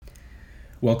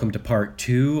Welcome to part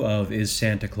 2 of Is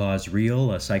Santa Claus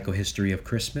Real? A Psychohistory of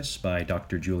Christmas by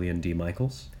Dr. Julian D.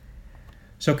 Michaels.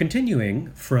 So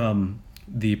continuing from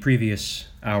the previous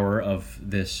hour of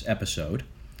this episode,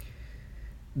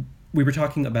 we were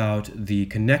talking about the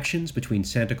connections between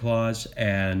Santa Claus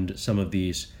and some of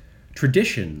these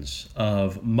traditions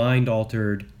of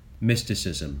mind-altered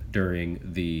mysticism during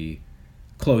the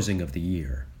closing of the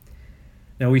year.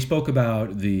 Now, we spoke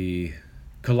about the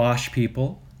Kalash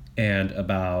people and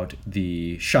about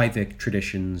the Shaivik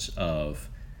traditions of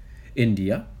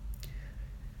India.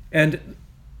 And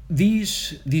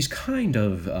these kind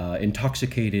of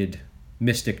intoxicated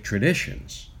mystic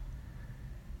traditions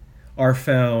are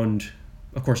found,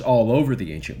 of course, all over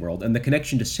the ancient world, and the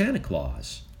connection to Santa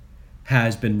Claus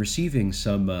has been receiving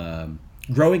some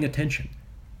growing attention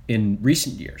in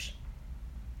recent years.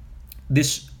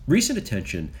 This recent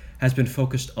attention has been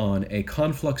focused on a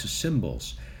conflux of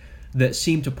symbols that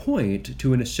seem to point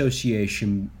to an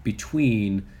association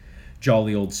between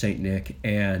jolly old Saint Nick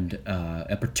and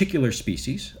a particular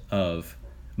species of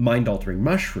mind-altering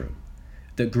mushroom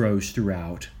that grows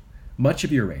throughout much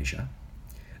of Eurasia.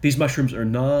 These mushrooms are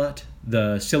not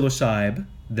the psilocybe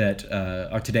that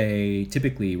are today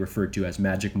typically referred to as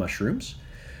magic mushrooms,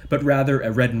 but rather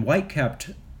a red and white-capped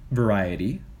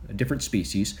variety, a different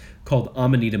species, called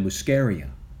Amanita muscaria,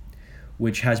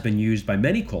 which has been used by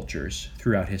many cultures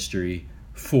throughout history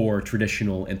for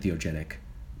traditional entheogenic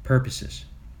purposes.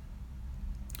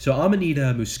 So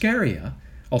Amanita muscaria,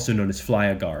 also known as fly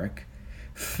agaric,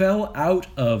 fell out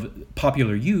of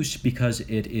popular use because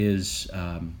it is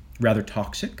rather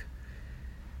toxic,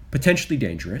 potentially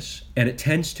dangerous, and it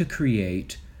tends to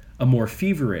create a more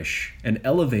feverish and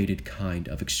elevated kind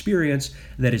of experience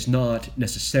that is not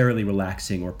necessarily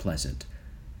relaxing or pleasant.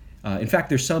 In fact,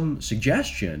 there's some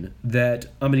suggestion that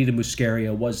Amanita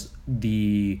muscaria was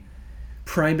the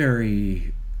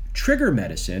primary trigger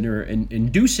medicine or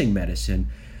inducing medicine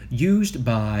used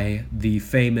by the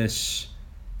famous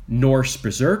Norse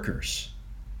berserkers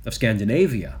of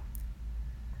Scandinavia.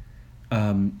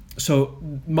 So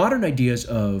modern ideas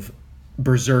of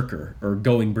berserker or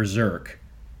going berserk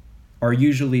are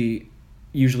usually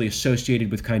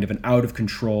associated with kind of an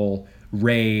out-of-control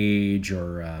rage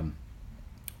or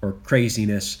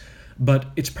craziness, but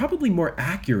it's probably more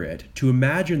accurate to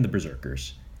imagine the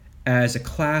berserkers as a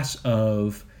class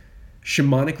of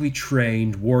shamanically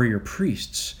trained warrior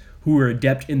priests who were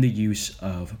adept in the use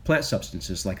of plant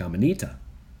substances like amanita.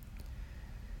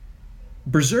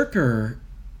 Berserker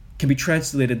can be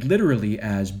translated literally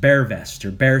as bare-vest or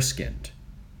bare-skinned,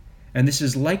 and this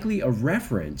is likely a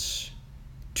reference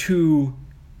to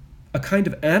a kind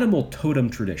of animal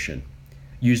totem tradition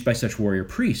used by such warrior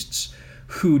priests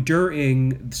who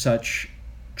during such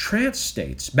trance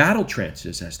states, battle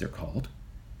trances as they're called,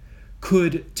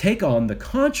 could take on the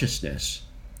consciousness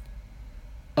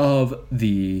of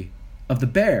the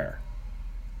bear.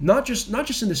 Not just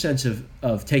in the sense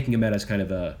of taking him as kind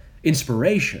of a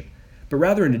inspiration, but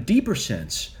rather in a deeper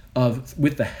sense of,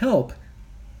 with the help,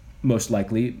 most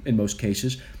likely, in most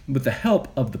cases, with the help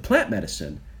of the plant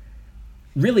medicine,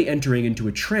 really entering into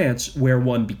a trance where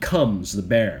one becomes the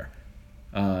bear.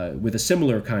 With a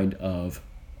similar kind of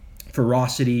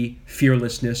ferocity,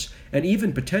 fearlessness, and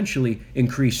even potentially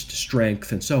increased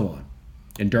strength and so on,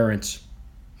 endurance.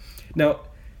 Now,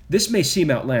 this may seem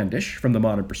outlandish from the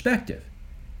modern perspective,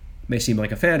 may seem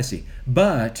like a fantasy,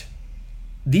 but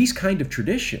these kind of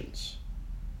traditions,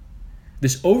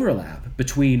 this overlap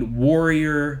between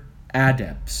warrior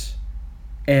adepts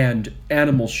and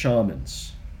animal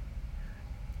shamans,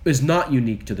 is not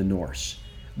unique to the Norse.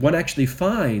 One actually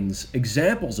finds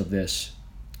examples of this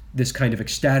kind of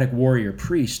ecstatic warrior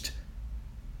priest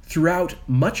throughout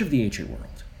much of the ancient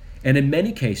world. And in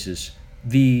many cases,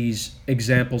 these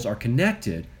examples are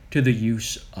connected to the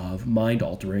use of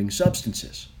mind-altering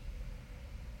substances.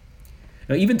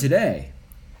 Now, even today,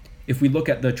 if we look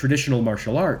at the traditional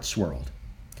martial arts world,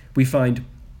 we find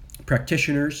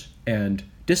practitioners and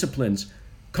disciplines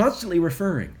constantly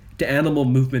referring to animal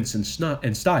movements and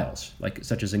styles,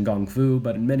 such as in Kung Fu,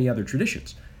 but in many other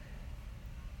traditions.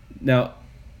 Now,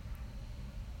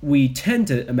 we tend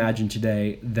to imagine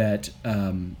today that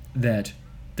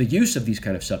the use of these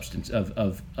kind of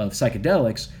of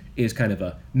psychedelics is kind of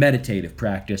a meditative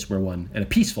practice and a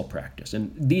peaceful practice,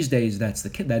 and these days that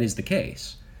is the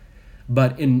case.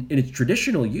 But in its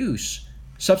traditional use,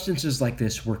 substances like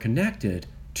this were connected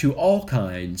to all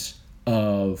kinds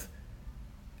of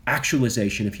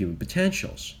actualization of human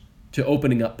potentials, to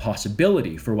opening up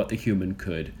possibility for what the human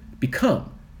could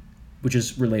become, which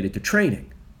is related to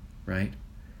training, right?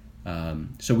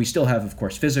 So we still have, of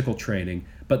course, physical training,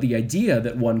 but the idea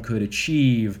that one could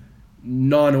achieve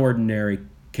non-ordinary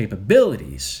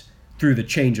capabilities through the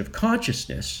change of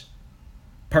consciousness,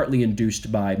 partly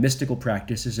induced by mystical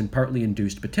practices and partly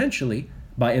induced potentially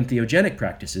by entheogenic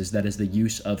practices, that is, the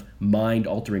use of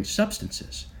mind-altering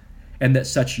substances, and that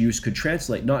such use could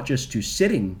translate not just to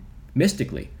sitting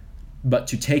mystically, but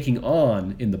to taking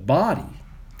on in the body,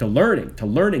 to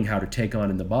learning how to take on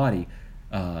in the body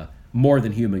more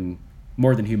than human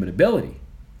ability,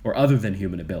 or other than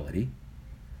human ability.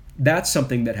 That's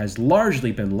something that has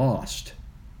largely been lost.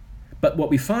 But what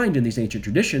we find in these ancient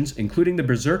traditions, including the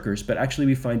berserkers, but actually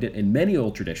we find it in many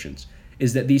old traditions,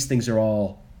 is that these things are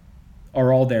all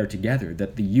there together,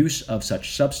 that the use of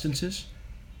such substances,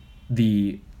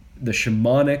 the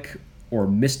shamanic or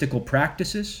mystical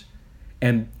practices,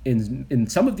 and in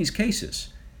some of these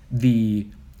cases, the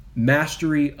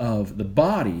mastery of the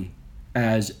body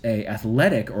as a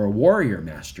athletic or a warrior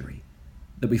mastery,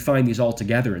 that we find these all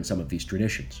together in some of these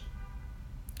traditions.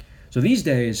 So these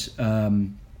days,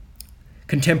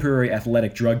 contemporary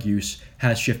athletic drug use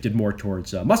has shifted more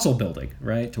towards muscle building,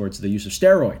 right? Towards the use of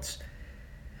steroids.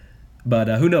 But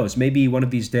who knows? Maybe one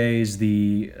of these days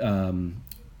the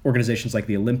organizations like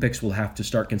the Olympics will have to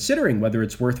start considering whether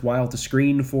it's worthwhile to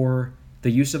screen for the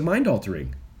use of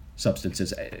mind-altering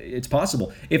substances. It's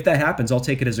possible. If that happens, I'll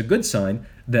take it as a good sign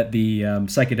that the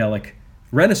psychedelic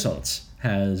renaissance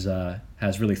has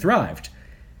really thrived.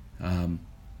 And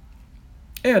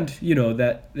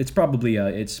that it's probably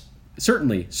it's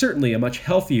certainly a much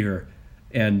healthier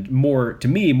and more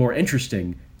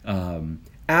interesting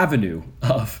avenue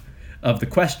of the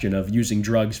question of using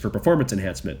drugs for performance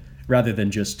enhancement rather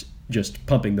than just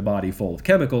pumping the body full of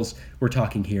chemicals. We're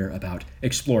talking here about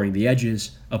exploring the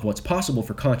edges of what's possible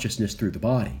for consciousness through the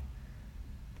body.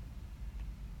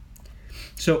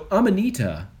 So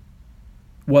Amanita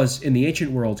was in the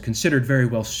ancient world considered very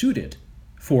well suited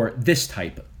for this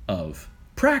type of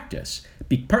practice,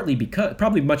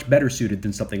 probably much better suited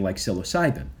than something like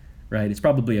psilocybin, right? It's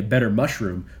probably a better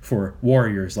mushroom for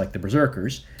warriors like the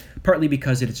berserkers, partly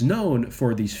because it is known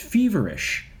for these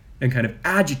feverish and kind of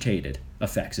agitated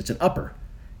effects. It's an upper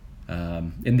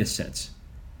in this sense.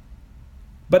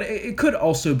 But it could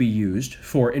also be used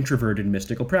for introverted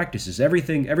mystical practices.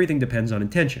 Everything depends on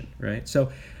intention, right?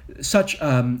 So such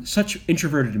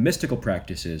introverted and mystical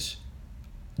practices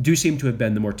do seem to have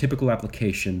been the more typical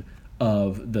application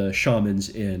of the shamans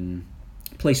in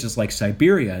places like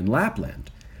Siberia and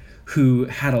Lapland, who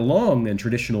had a long and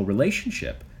traditional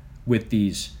relationship with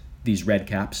these red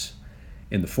caps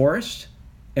in the forest,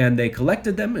 and they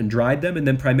collected them and dried them and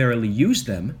then primarily used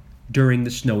them during the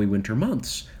snowy winter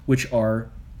months, which are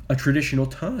a traditional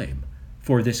time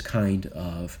for this kind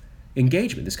of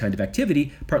engagement, this kind of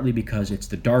activity, partly because it's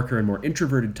the darker and more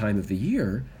introverted time of the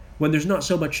year when there's not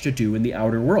so much to do in the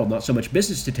outer world, not so much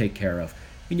business to take care of.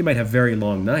 And you might have very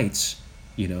long nights,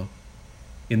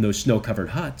 in those snow-covered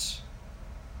huts.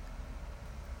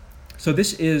 So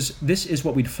this is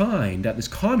what we'd find at this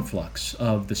conflux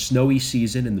of the snowy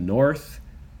season in the north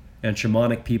and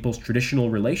shamanic people's traditional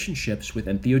relationships with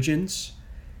entheogens.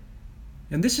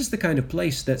 And this is the kind of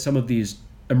place that some of these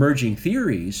emerging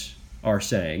theories are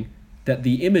saying that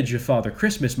the image of Father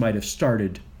Christmas might have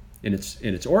started in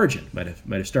its origin, might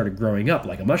have started growing up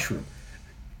like a mushroom,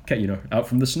 out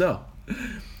from the snow.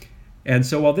 And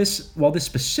so while this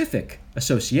specific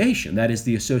association, that is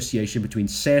the association between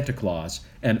Santa Claus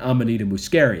and Amanita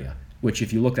muscaria, which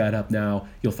if you look that up now,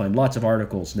 you'll find lots of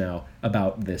articles now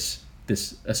about this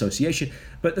association.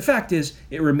 But the fact is,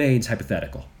 it remains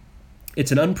hypothetical.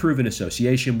 It's an unproven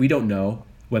association. We don't know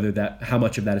how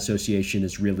much of that association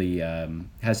is really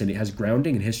has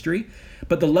grounding in history.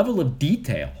 But the level of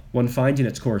detail one finds in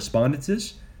its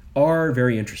correspondences are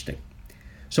very interesting.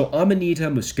 So Amanita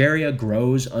muscaria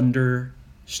grows under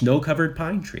snow-covered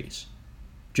pine trees,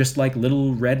 just like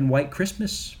little red and white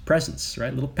Christmas presents,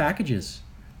 right? Little packages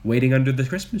waiting under the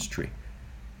Christmas tree.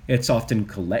 It's often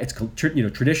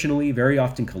traditionally very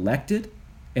often collected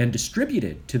and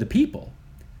distributed to the people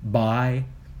by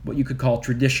what you could call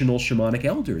traditional shamanic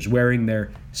elders wearing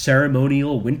their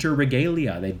ceremonial winter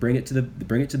regalia. They bring it to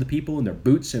the people in their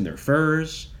boots and their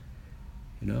furs,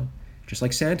 just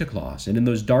like Santa Claus. And in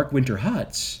those dark winter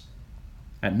huts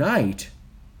at night,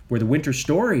 where the winter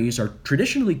stories are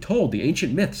traditionally told, the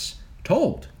ancient myths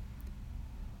told,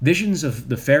 visions of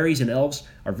the fairies and elves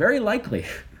are very likely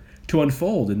to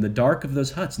unfold in the dark of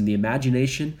those huts, in the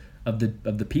imagination of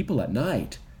the people at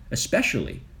night,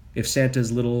 especially if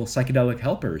Santa's little psychedelic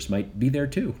helpers might be there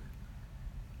too.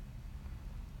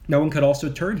 Now one could also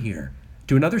turn here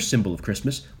to another symbol of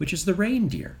Christmas, which is the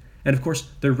reindeer. And of course,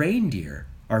 the reindeer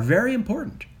are very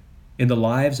important in the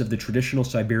lives of the traditional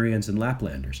Siberians and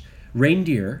Laplanders.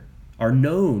 Reindeer are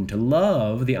known to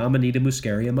love the Amanita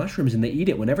muscaria mushrooms, and they eat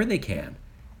it whenever they can.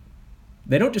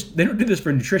 They don't do this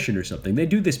for nutrition or something. They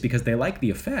do this because they like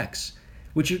the effects,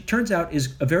 which it turns out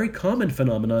is a very common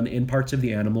phenomenon in parts of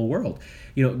the animal world.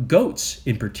 Goats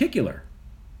in particular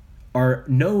are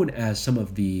known as some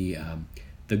of the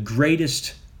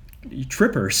greatest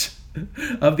trippers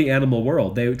of the animal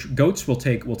world. Goats will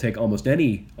take almost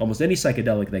any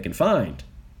psychedelic they can find,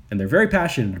 and they're very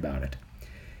passionate about it.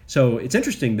 So it's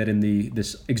interesting that in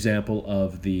this example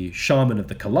of the shaman of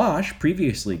the Kailash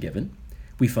previously given,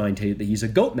 we find that he's a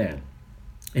goat man,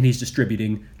 and he's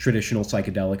distributing traditional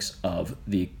psychedelics of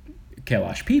the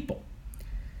Kailash people.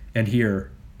 And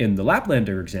here in the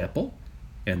Laplander example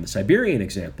and the Siberian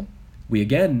example, we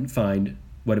again find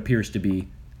what appears to be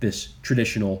this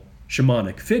traditional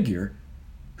shamanic figure,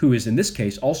 who is in this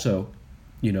case also,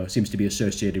 seems to be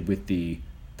associated with the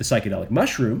psychedelic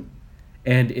mushroom,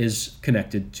 and is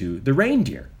connected to the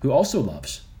reindeer, who also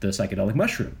loves the psychedelic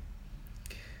mushroom.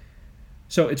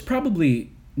 So it's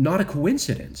probably not a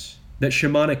coincidence that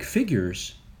shamanic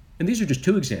figures, and these are just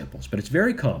two examples, but it's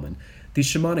very common, these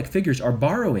shamanic figures are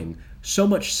borrowing so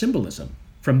much symbolism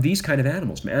from these kind of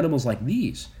animals, from animals like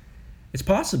these. It's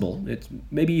possible, it's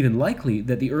maybe even likely,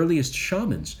 that the earliest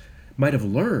shamans might have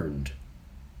learned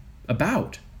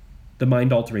about the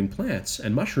mind-altering plants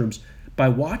and mushrooms by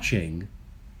watching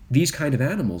these kind of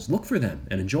animals look for them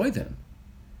and enjoy them.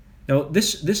 Now,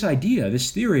 this idea,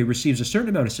 this theory, receives a certain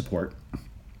amount of support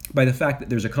by the fact that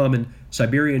there's a common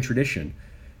Siberian tradition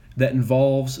that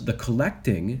involves the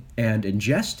collecting and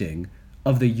ingesting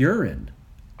of the urine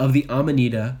of the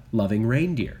Amanita-loving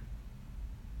reindeer.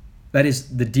 That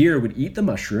is, the deer would eat the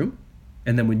mushroom,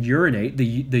 and then would urinate.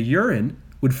 The urine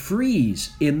would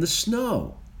freeze in the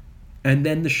snow. And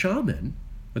then the shaman,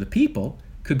 or the people,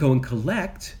 could go and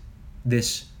collect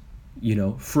this,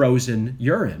 frozen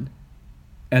urine,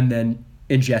 and then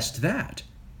ingest that,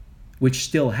 which is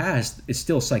still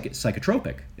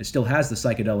psychotropic. It still has the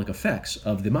psychedelic effects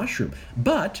of the mushroom,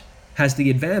 but has the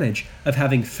advantage of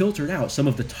having filtered out some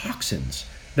of the toxins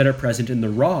that are present in the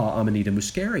raw Amanita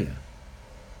muscaria,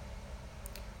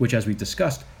 which, as we've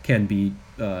discussed, can be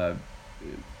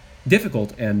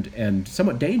difficult and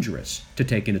somewhat dangerous to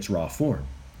take in its raw form.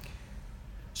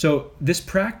 So this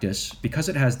practice, because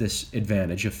it has this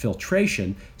advantage of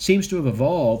filtration, seems to have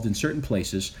evolved in certain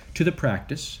places to the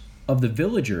practice of the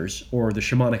villagers or the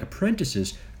shamanic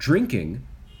apprentices drinking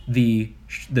the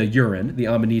urine, the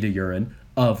Amanita urine,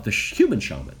 of the human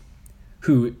shaman,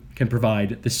 who can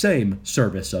provide the same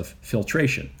service of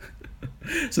filtration.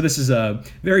 So this is a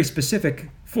very specific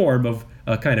form of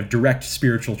a kind of direct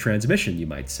spiritual transmission, you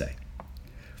might say.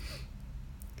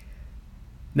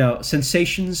 Now,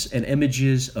 sensations and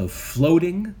images of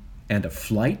floating and of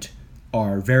flight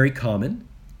are very common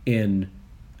in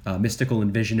mystical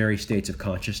and visionary states of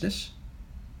consciousness.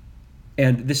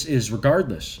 And this is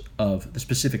regardless of the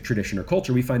specific tradition or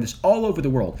culture. We find this all over the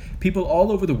world. People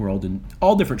all over the world in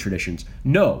all different traditions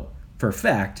know for a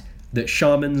fact that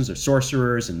shamans or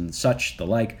sorcerers and such the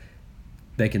like,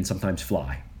 they can sometimes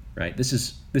fly, right? This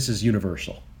is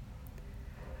universal.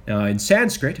 Now, in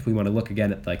Sanskrit, if we want to look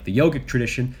again at like the yogic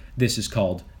tradition, this is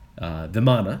called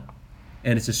Vimana,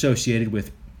 and it's associated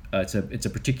with it's a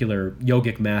particular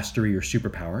yogic mastery or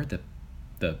superpower,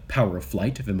 the power of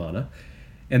flight, Vimana,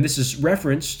 and this is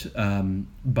referenced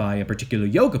by a particular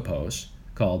yoga pose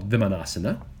called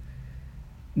Vimanasana.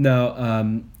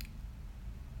 Now,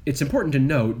 it's important to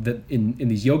note that in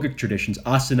these yogic traditions,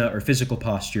 asana or physical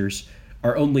postures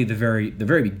are only the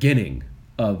very beginning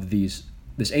of this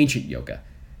ancient yoga.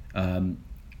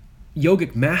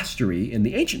 Yogic mastery, in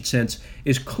the ancient sense,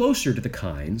 is closer to the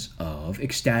kinds of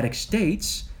ecstatic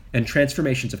states and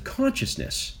transformations of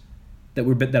consciousness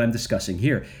that I'm discussing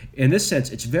here. In this sense,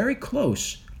 it's very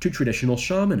close to traditional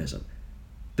shamanism.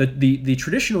 The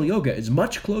traditional yoga is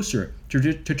much closer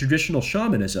to traditional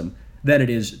shamanism than it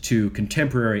is to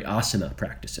contemporary asana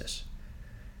practices.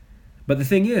 But the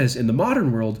thing is, in the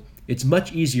modern world, it's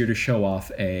much easier to show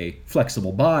off a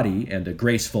flexible body and a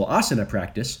graceful asana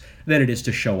practice than it is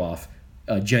to show off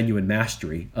a genuine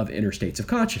mastery of inner states of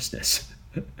consciousness.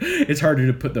 It's harder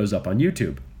to put those up on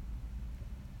YouTube.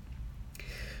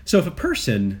 So if a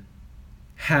person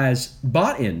has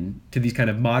bought into these kind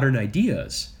of modern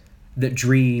ideas that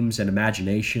dreams and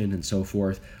imagination and so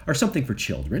forth are something for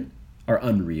children, are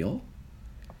unreal,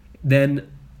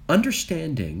 then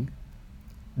understanding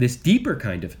this deeper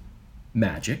kind of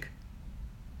magic,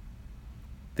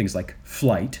 things like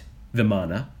flight,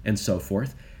 Vimana, and so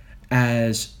forth,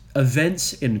 as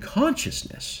events in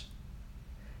consciousness,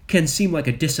 can seem like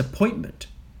a disappointment,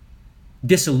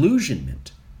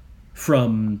 disillusionment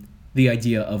from the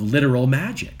idea of literal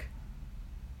magic,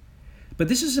 But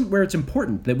this isn't where it's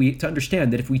important to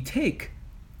understand that if we take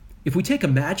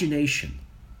imagination,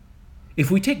 if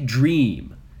we take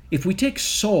dream, if we take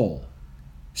soul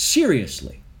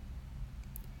seriously,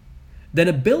 then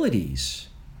abilities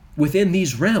within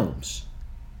these realms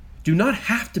do not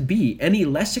have to be any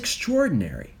less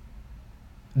extraordinary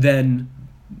than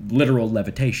literal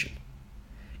levitation.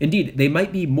 Indeed, it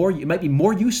might be more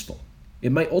useful.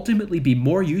 It might ultimately be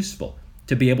more useful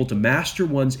to be able to master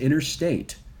one's inner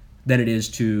state than it is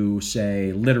to,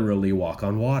 say, literally walk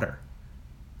on water.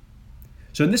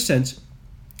 So in this sense,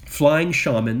 flying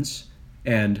shamans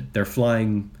and their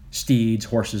flying steeds,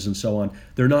 horses, and so on,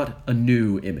 they're not a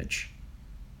new image.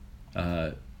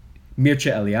 Mircea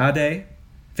Eliade,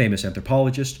 famous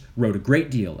anthropologist, wrote a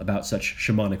great deal about such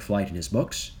shamanic flight in his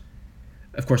books.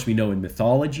 Of course, we know in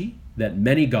mythology that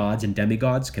many gods and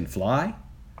demigods can fly.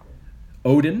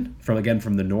 Odin, from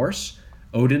the Norse,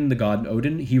 the god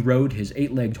Odin, he rode his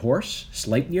 8-legged horse,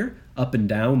 Sleipnir, up and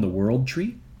down the world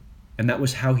tree, and that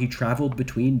was how he traveled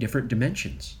between different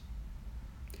dimensions.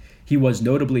 He was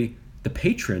notably the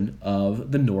patron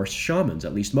of the Norse shamans,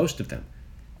 at least most of them,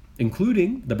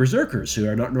 including the berserkers, who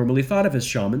are not normally thought of as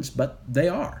shamans, but they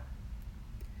are.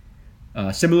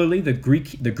 Similarly, the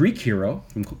Greek hero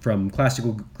from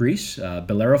classical Greece,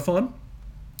 Bellerophon,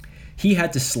 he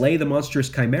had to slay the monstrous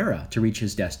chimera to reach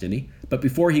his destiny, but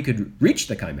before he could reach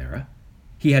the chimera,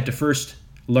 he had to first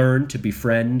learn to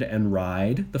befriend and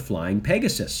ride the flying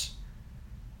Pegasus.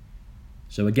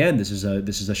 So again, this is a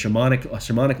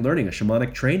shamanic learning, a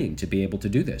shamanic training to be able to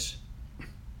do this.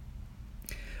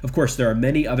 Of course, there are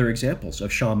many other examples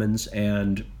of shamans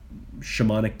and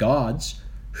shamanic gods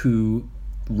who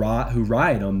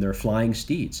ride on their flying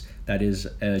steeds. That is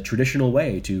a traditional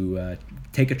way to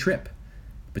take a trip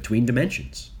between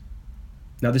dimensions.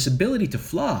 Now, this ability to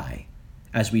fly,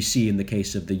 as we see in the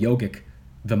case of the yogic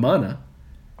Vimana,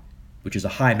 which is a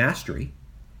high mastery,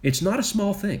 it's not a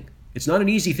small thing. It's not an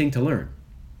easy thing to learn.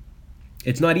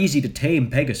 It's not easy to tame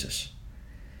Pegasus.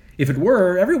 If it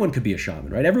were, everyone could be a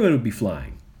shaman, right? Everyone would be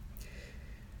flying.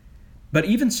 But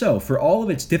even so, for all of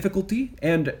its difficulty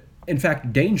and, in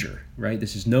fact, danger, right?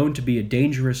 This is known to be a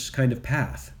dangerous kind of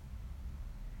path.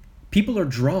 People are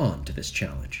drawn to this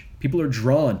challenge. People are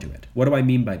drawn to it. What do I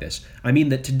mean by this? I mean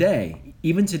that today,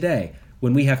 even today,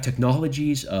 when we have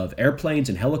technologies of airplanes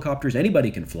and helicopters,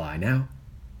 anybody can fly now.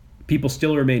 People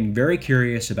still remain very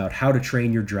curious about how to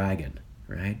train your dragon,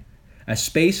 right? As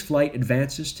space flight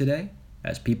advances today,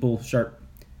 as people start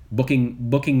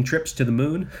booking trips to the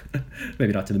moon,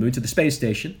 maybe not to the moon, to the space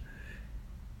station,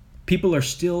 people are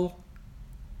still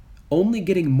only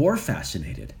getting more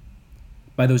fascinated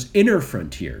by those inner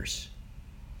frontiers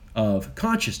of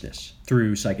consciousness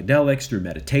through psychedelics, through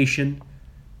meditation,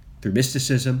 through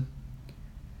mysticism.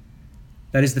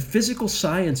 That is, the physical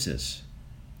sciences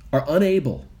are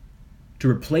unable to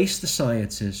replace the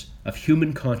sciences of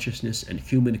human consciousness and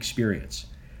human experience.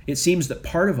 It seems that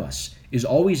part of us is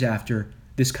always after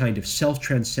this kind of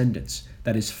self-transcendence,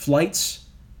 that is, flights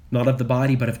not of the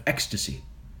body but of ecstasy.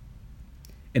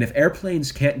 And if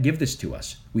airplanes can't give this to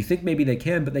us, we think maybe they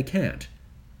can, but they can't.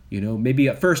 Maybe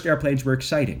at first airplanes were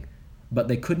exciting, but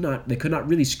they could not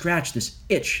really scratch this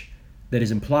itch that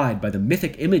is implied by the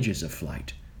mythic images of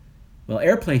flight. Well,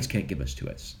 airplanes can't give us to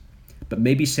us, but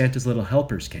maybe Santa's little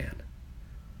helpers can.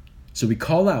 So we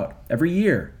call out every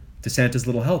year to Santa's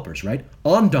little helpers, right?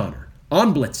 On Donner,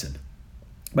 on Blitzen.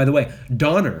 By the way,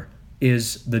 Donner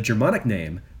is the Germanic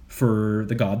name for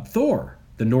the god Thor,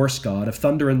 the Norse god of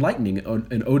thunder and lightning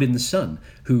and Odin's son,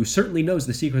 who certainly knows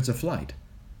the secrets of flight.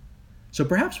 So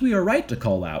perhaps we are right to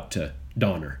call out to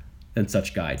Donner and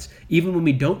such guides, even when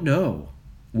we don't know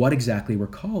what exactly we're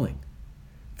calling.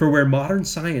 For where modern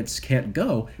science can't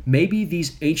go, maybe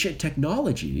these ancient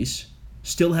technologies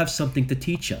still have something to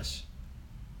teach us.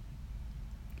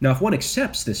 Now, if one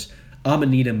accepts this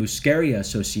Amanita Muscaria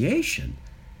association,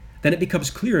 then it becomes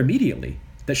clear immediately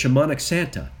that shamanic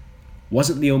Santa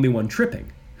wasn't the only one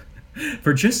tripping.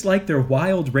 For just like their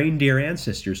wild reindeer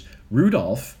ancestors,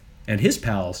 Rudolph and his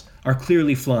pals are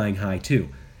clearly flying high too.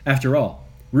 After all,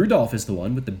 Rudolph is the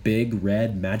one with the big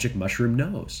red magic mushroom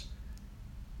nose.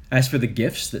 As for the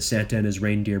gifts that Santa and his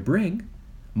reindeer bring,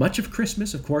 much of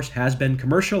Christmas, of course, has been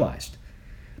commercialized.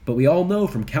 But we all know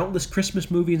from countless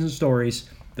Christmas movies and stories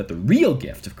that the real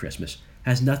gift of Christmas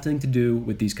has nothing to do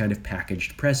with these kind of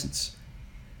packaged presents.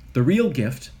 The real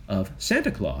gift of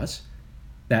Santa Claus,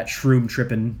 that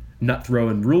shroom-trippin',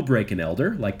 nut-throwin', rule-breakin'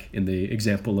 elder, like in the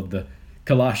example of the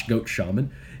Kalash goat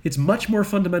shaman, it's a much more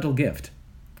fundamental gift.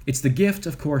 It's the gift,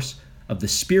 of course, of the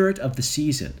spirit of the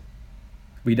season.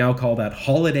 We now call that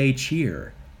holiday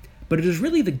cheer. But it is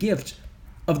really the gift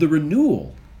of the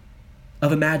renewal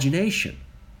of imagination.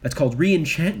 That's called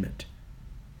re-enchantment,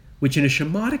 which in a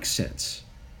shamanic sense,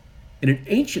 in an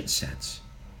ancient sense,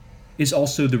 is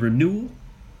also the renewal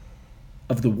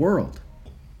of the world.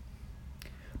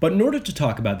 But in order to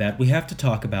talk about that, we have to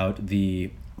talk about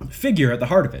the figure at the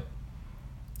heart of it,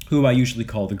 who I usually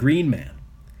call the Green Man.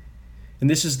 And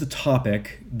this is the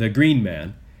topic, the Green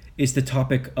Man, is the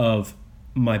topic of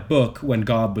my book, When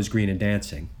God Was Green and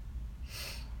Dancing.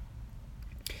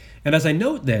 And as I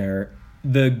note there,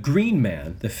 the Green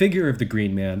Man, the figure of the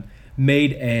Green Man,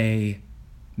 made a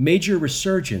major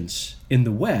resurgence in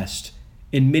the West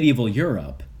in medieval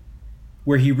Europe,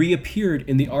 where he reappeared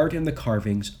in the art and the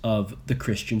carvings of the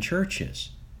Christian churches.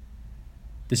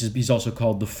 He's also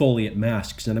called the Foliate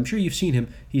Masks, and I'm sure you've seen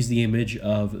him. He's the image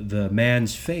of the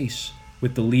man's face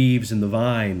with the leaves and the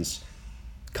vines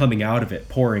coming out of it,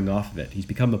 pouring off of it. He's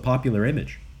become a popular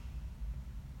image.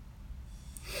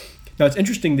 Now, it's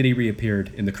interesting that he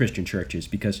reappeared in the Christian churches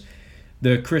because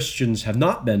the Christians have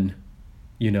not been,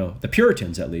 the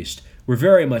Puritans at least, were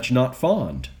very much not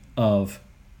fond of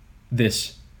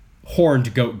this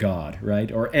horned goat god,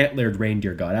 right? Or antlered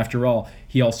reindeer god. After all,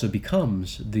 he also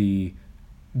becomes the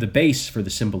base for the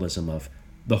symbolism of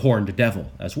the horned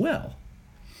devil as well.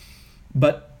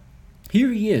 But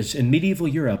here he is in medieval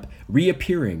Europe,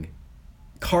 reappearing,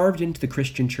 carved into the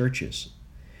Christian churches.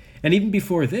 And even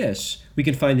before this, we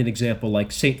can find an example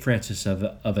like St. Francis of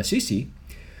Assisi,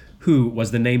 who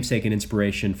was the namesake and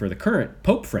inspiration for the current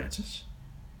Pope Francis,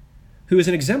 who is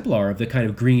an exemplar of the kind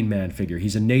of green man figure.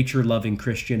 He's a nature-loving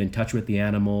Christian, in touch with the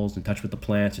animals, in touch with the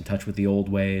plants, in touch with the old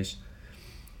ways.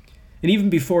 And even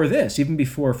before this, even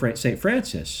before St.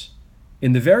 Francis,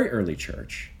 in the very early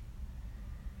church,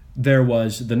 there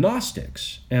was the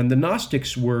Gnostics. And the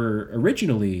Gnostics were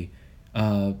originally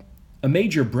a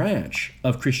major branch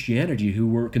of Christianity who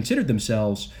were considered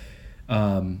themselves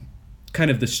kind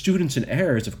of the students and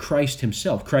heirs of Christ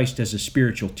himself, Christ as a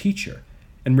spiritual teacher.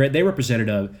 And they represented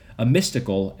a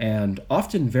mystical and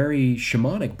often very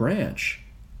shamanic branch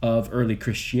of early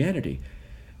Christianity.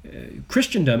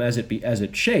 Christendom, as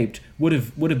it shaped, would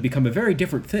have become a very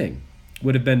different thing,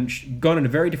 would have gone in a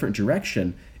very different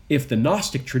direction if the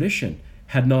Gnostic tradition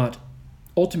had not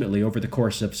ultimately, over the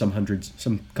course of some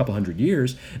couple hundred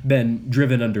years, been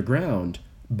driven underground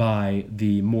by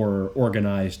the more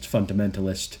organized,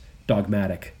 fundamentalist,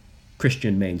 dogmatic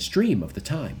Christian mainstream of the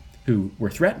time, who were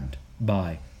threatened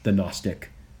by the Gnostic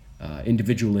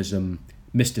individualism,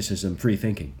 mysticism, free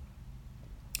thinking.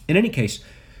 In any case,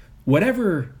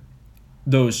 whatever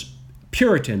those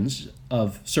Puritans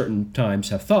of certain times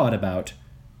have thought about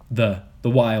the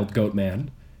wild goat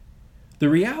man, the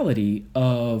reality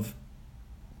of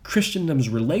Christendom's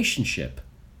relationship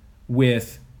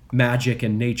with magic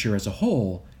and nature as a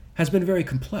whole has been very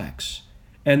complex.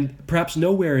 And perhaps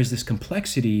nowhere is this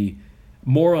complexity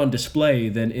more on display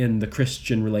than in the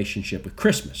Christian relationship with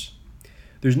Christmas.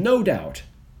 There's no doubt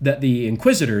that the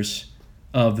inquisitors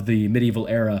of the medieval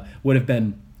era would have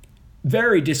been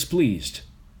very displeased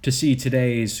to see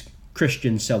today's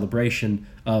Christian celebration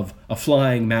of a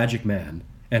flying magic man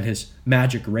and his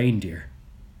magic reindeer.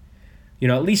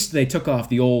 At least they took off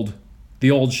the old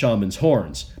shaman's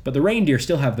horns, but the reindeer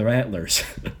still have their antlers.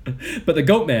 But the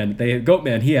goat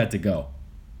man, he had to go.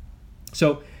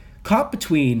 So, caught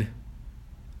between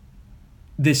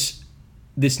this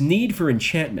need for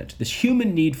enchantment, this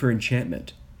human need for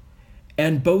enchantment,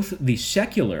 and both the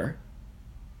secular,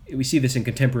 we see this in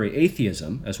contemporary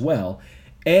atheism as well,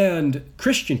 and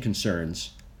Christian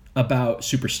concerns about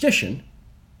superstition,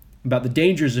 about the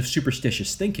dangers of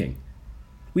superstitious thinking,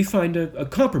 we find a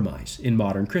compromise in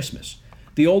modern Christmas.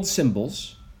 The old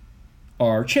symbols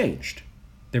are changed.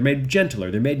 They're made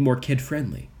gentler. They're made more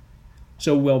kid-friendly.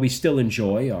 So while we still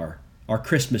enjoy our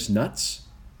Christmas nuts,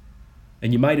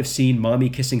 and you might have seen Mommy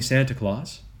kissing Santa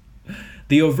Claus,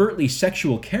 the overtly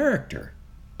sexual character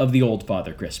of the old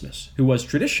Father Christmas, who was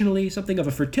traditionally something of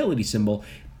a fertility symbol,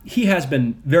 he has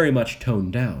been very much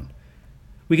toned down.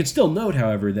 We can still note,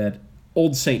 however, that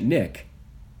old St. Nick,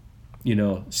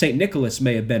 St. Nicholas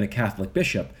may have been a Catholic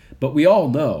bishop, but we all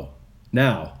know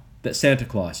now that Santa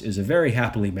Claus is a very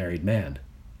happily married man.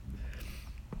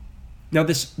 Now,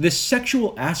 this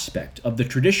sexual aspect of the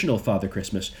traditional Father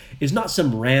Christmas is not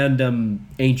some random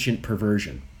ancient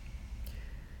perversion.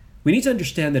 We need to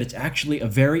understand that it's actually a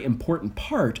very important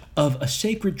part of a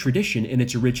sacred tradition in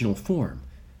its original form.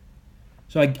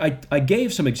 So I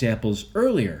gave some examples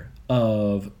earlier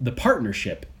of the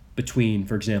partnership between,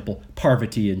 for example,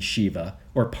 Parvati and Shiva,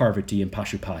 or Parvati and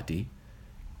Pashupati,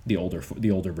 the older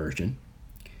version.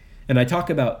 And I talk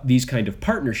about these kind of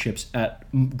partnerships at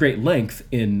great length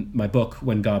in my book,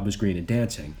 When God Was Green and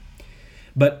Dancing.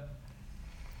 But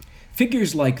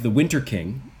figures like the Winter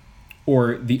King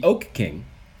or the Oak King,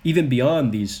 even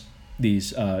beyond these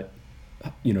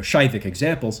Shivic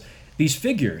examples, these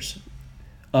figures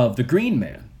of the Green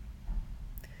Man,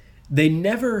 they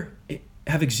never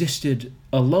have existed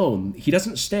alone. He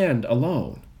doesn't stand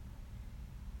alone.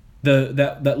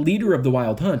 That leader of the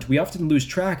Wild Hunt, we often lose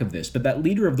track of this, but that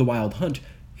leader of the Wild Hunt,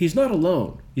 he's not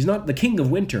alone. He's not the King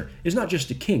of Winter. Is not just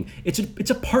a king.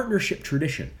 It's a partnership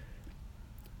tradition.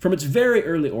 From its very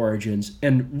early origins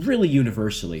and really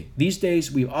universally. These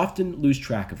days we often lose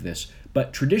track of this,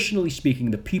 but traditionally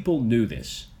speaking, the people knew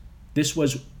this. This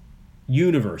was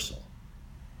universal.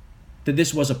 That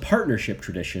this was a partnership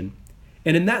tradition,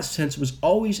 and in that sense was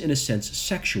always in a sense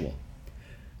sexual.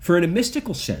 For in a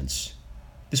mystical sense,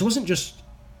 this wasn't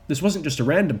just a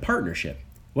random partnership.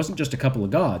 It wasn't just a couple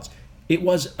of gods. It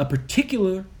was a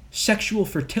particular sexual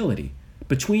fertility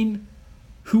between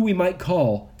who we might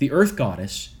call the Earth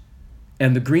Goddess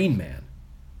and the Green Man.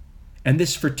 And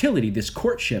this fertility, this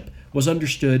courtship, was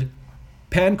understood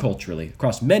pan-culturally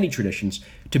across many traditions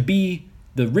to be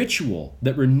the ritual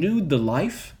that renewed the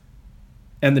life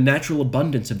and the natural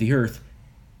abundance of the earth,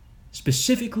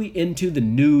 specifically into the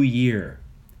new year.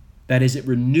 That is, it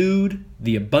renewed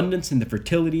the abundance and the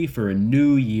fertility for a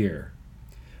new year.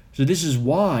 So this is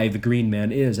why the Green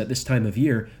Man is, at this time of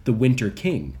year, the Winter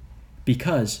King,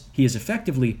 because he is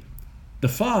effectively the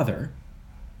father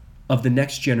of the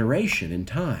next generation in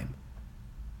time.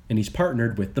 And he's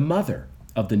partnered with the mother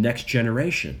of the next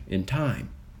generation in time.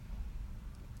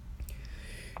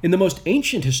 In the most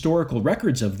ancient historical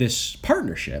records of this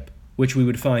partnership, which we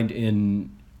would find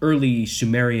in early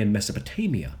Sumerian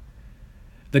Mesopotamia,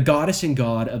 the goddess and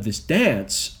god of this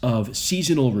dance of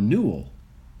seasonal renewal,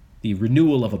 the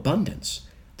renewal of abundance,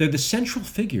 they're the central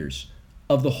figures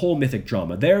of the whole mythic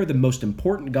drama. They're the most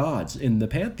important gods in the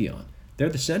pantheon. They're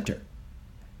the center.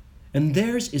 And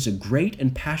theirs is a great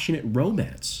and passionate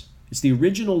romance. It's the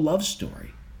original love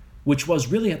story, which was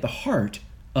really at the heart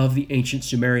of the ancient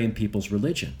Sumerian people's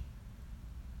religion.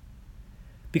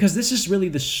 Because this is really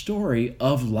the story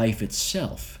of life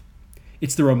itself.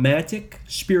 It's the romantic,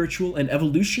 spiritual, and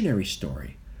evolutionary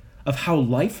story of how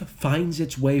life finds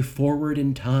its way forward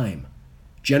in time,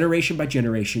 generation by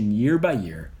generation, year by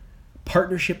year,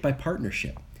 partnership by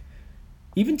partnership.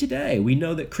 Even today, we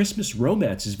know that Christmas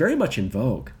romance is very much in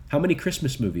vogue. How many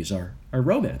Christmas movies are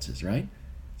romances, right?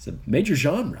 It's a major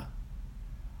genre.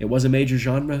 It was a major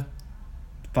genre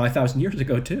 5,000 years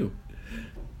ago, too.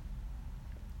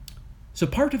 So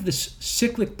part of this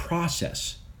cyclic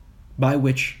process by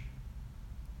which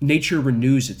nature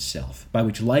renews itself, by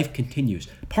which life continues,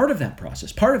 part of that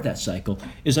process, part of that cycle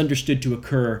is understood to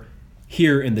occur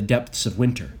here in the depths of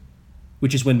winter,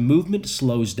 which is when movement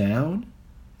slows down,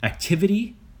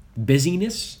 activity,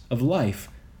 busyness of life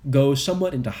goes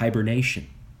somewhat into hibernation.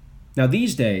 Now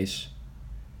these days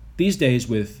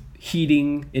with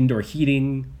heating, indoor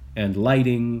heating and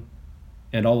lighting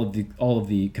and all of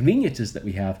the conveniences that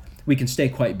we have, we can stay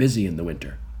quite busy in the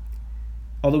winter.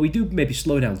 Although we do maybe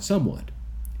slow down somewhat.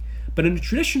 But in a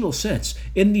traditional sense,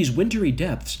 in these wintry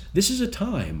depths, this is a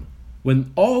time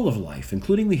when all of life,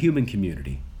 including the human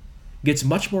community, gets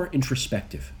much more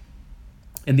introspective.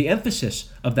 And the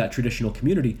emphasis of that traditional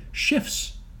community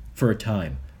shifts for a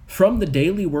time from the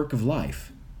daily work of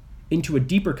life into a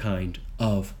deeper kind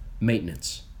of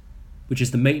maintenance, which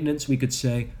is the maintenance, we could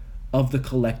say, of the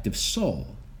collective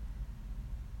soul.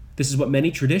 This is what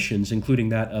many traditions, including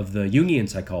that of the Jungian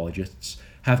psychologists,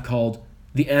 have called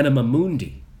the anima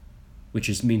mundi,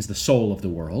 which means the soul of the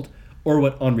world, or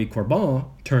what Henri Corbin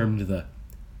termed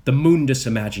the mundus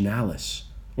imaginalis,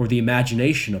 or the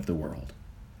imagination of the world.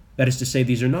 That is to say,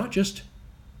 these are not just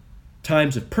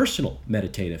times of personal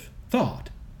meditative thought,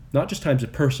 not just times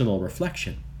of personal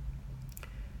reflection.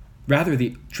 Rather,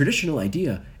 the traditional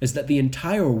idea is that the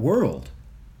entire world,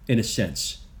 in a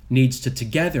sense, needs to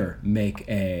together make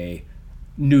a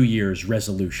New Year's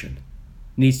resolution,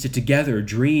 needs to together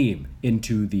dream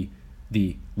into the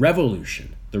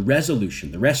revolution, the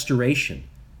resolution, the restoration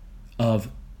of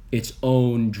its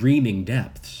own dreaming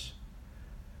depths.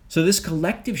 So this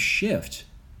collective shift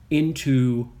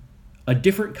into a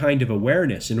different kind of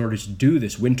awareness in order to do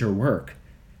this winter work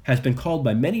has been called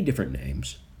by many different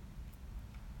names.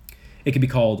 It can be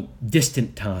called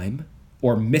distant time,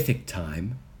 or mythic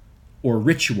time, or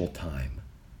ritual time,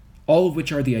 all of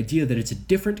which are the idea that it's a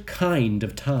different kind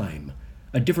of time,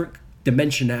 a different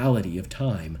dimensionality of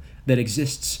time that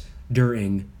exists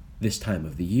during this time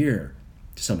of the year,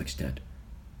 to some extent.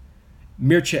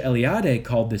 Mircea Eliade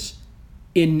called this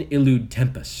in illud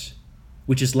tempus,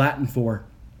 which is Latin for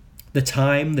the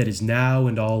time that is now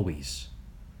and always.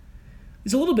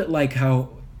 It's a little bit like how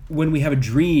when we have a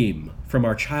dream from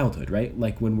our childhood, right?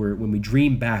 Like when we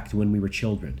dream back to when we were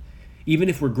children, even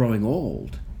if we're growing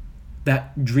old,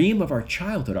 that dream of our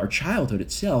childhood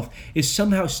itself, is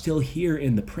somehow still here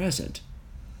in the present.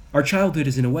 Our childhood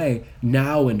is, in a way,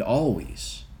 now and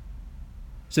always.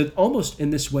 So almost in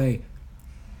this way,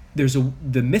 there's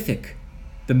the mythic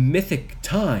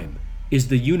time is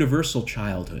the universal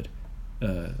childhood,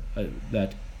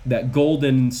 that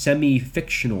golden,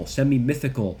 semi-fictional,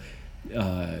 semi-mythical,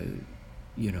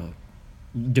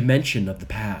 dimension of the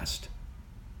past.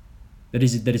 That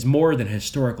is more than a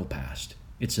historical past.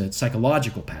 It's a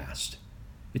psychological past.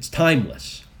 It's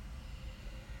timeless.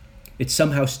 It's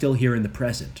somehow still here in the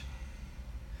present.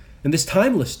 And this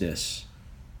timelessness,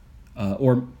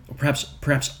 or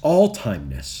perhaps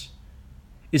all-timeness,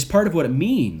 is part of what it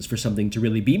means for something to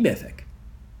really be mythic.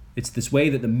 It's this way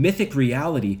that the mythic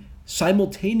reality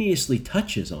simultaneously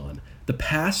touches on the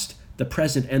past, the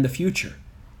present, and the future,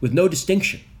 with no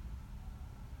distinction.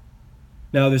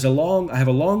 Now, I have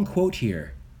a long quote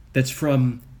here that's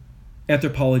from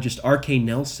anthropologist R.K.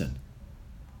 Nelson,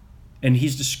 and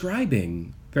he's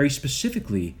describing very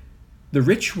specifically the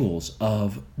rituals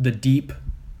of the deep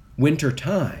winter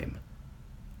time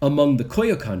among the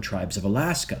Koyukon tribes of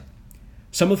Alaska,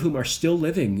 some of whom are still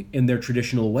living in their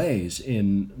traditional ways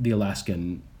in the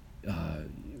Alaskan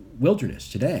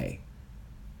wilderness today.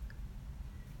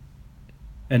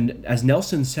 And as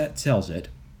Nelson tells it,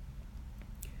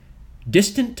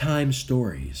 distant time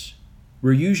stories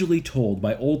were usually told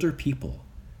by older people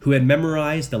who had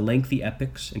memorized the lengthy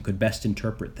epics and could best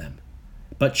interpret them.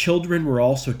 But children were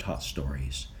also taught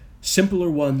stories,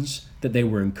 simpler ones that they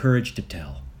were encouraged to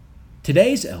tell.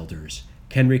 Today's elders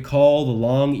can recall the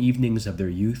long evenings of their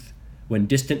youth when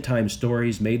distant time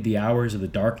stories made the hours of the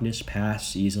darkness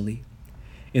pass easily.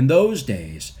 In those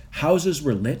days, houses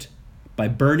were lit by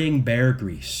burning bear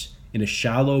grease in a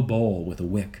shallow bowl with a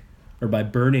wick, or by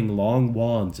burning long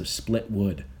wands of split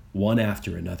wood, one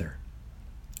after another.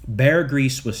 Bear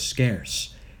grease was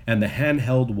scarce, and the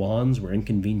handheld wands were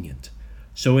inconvenient.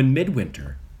 So in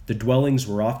midwinter, the dwellings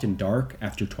were often dark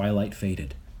after twilight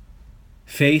faded.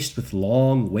 Faced with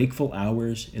long, wakeful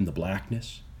hours in the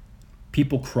blackness,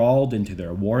 people crawled into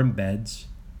their warm beds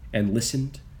and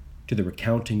listened to the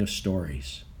recounting of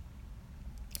stories.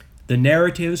 The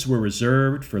narratives were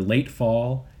reserved for late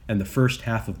fall and the first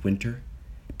half of winter,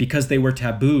 because they were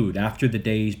tabooed after the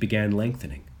days began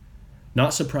lengthening.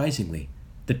 Not surprisingly,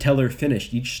 the teller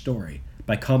finished each story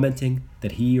by commenting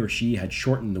that he or she had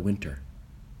shortened the winter.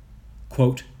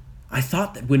 Quote, "I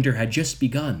thought that winter had just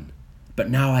begun, but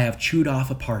now I have chewed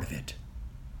off a part of it."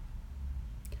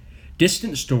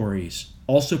 Distant stories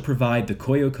also provide the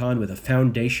Koyukon with a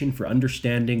foundation for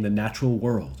understanding the natural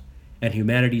world and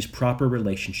humanity's proper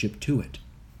relationship to it.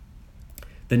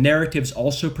 The narratives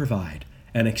also provide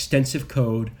an extensive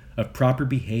code of proper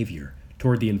behavior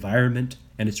toward the environment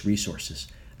and its resources.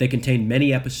 They contain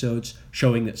many episodes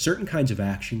showing that certain kinds of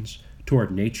actions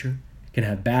toward nature can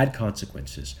have bad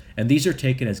consequences, and these are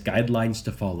taken as guidelines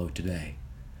to follow today.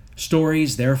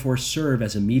 Stories therefore serve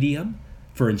as a medium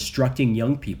for instructing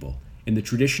young people in the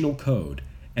traditional code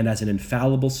and as an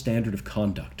infallible standard of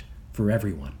conduct for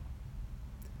everyone.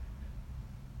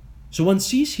 So one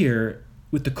sees here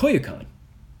with the Koyukon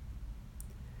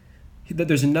that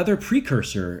there's another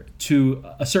precursor to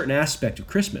a certain aspect of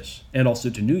Christmas and also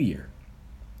to New Year.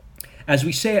 As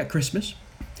we say at Christmas,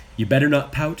 you better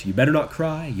not pout, you better not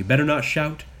cry, you better not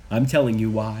shout. I'm telling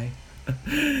you why.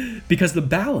 Because the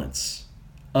balance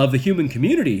of the human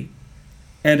community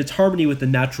and its harmony with the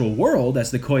natural world,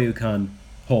 as the Koyukon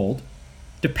hold,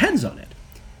 depends on it,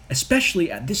 especially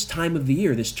at this time of the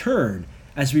year, this turn,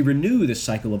 as we renew this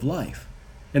cycle of life.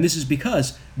 And this is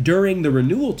because during the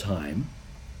renewal time,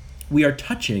 we are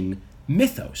touching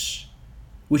mythos,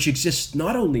 which exists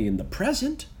not only in the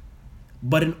present,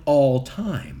 but in all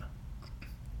time.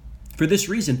 For this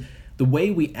reason, the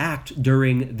way we act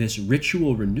during this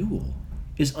ritual renewal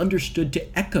is understood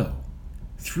to echo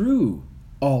through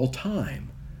all time,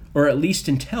 or at least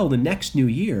until the next new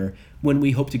year, when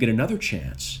we hope to get another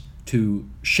chance to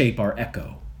shape our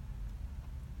echo.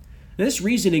 Now, this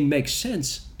reasoning makes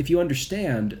sense if you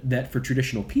understand that for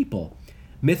traditional people,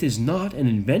 myth is not an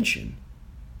invention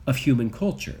of human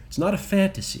culture. It's not a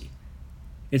fantasy.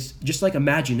 It's just like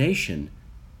imagination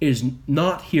is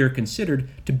not here considered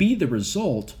to be the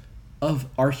result of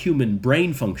our human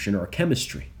brain function or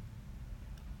chemistry.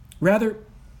 Rather,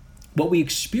 what we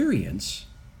experience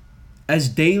as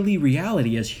daily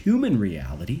reality, as human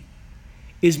reality,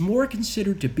 is more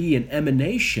considered to be an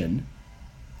emanation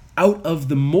out of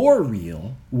the more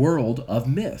real world of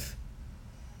myth.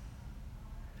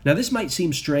 Now, this might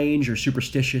seem strange or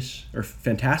superstitious or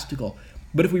fantastical,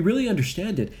 but if we really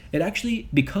understand it, it actually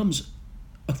becomes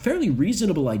a fairly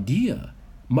reasonable idea,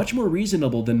 much more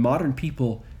reasonable than modern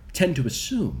people tend to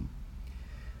assume.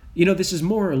 This is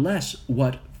more or less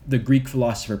what the Greek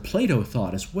philosopher Plato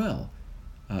thought as well.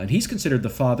 And he's considered the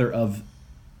father of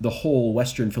the whole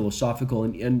Western philosophical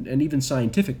and even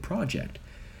scientific project.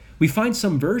 We find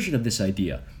some version of this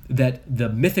idea that the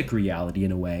mythic reality,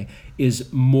 in a way,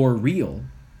 is more real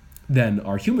than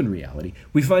our human reality.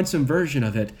 We find some version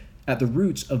of it at the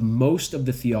roots of most of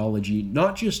the theology,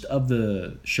 not just of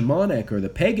the shamanic or the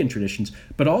pagan traditions,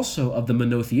 but also of the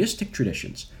monotheistic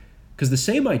traditions. Because the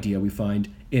same idea we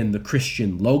find in the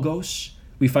Christian Logos,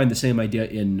 we find the same idea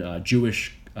in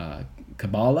Jewish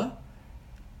Kabbalah.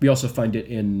 We also find it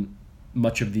in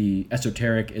much of the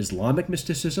esoteric Islamic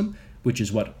mysticism, which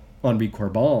is what Henri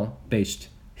Corbin based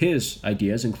his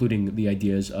ideas, including the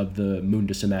ideas of the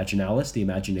mundus imaginalis, the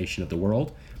imagination of the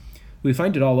world. We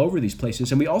find it all over these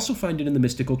places, and we also find it in the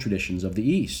mystical traditions of the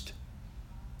East.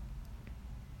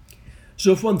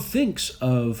 So if one thinks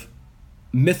of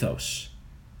mythos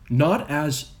not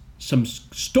as some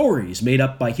stories made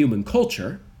up by human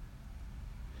culture,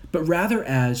 but rather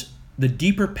as the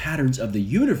deeper patterns of the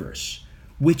universe,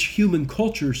 which human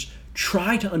cultures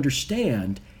try to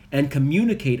understand and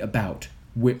communicate about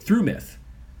through myth,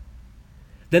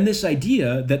 then this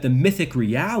idea that the mythic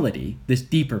reality, this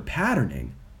deeper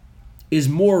patterning, is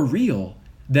more real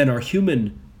than our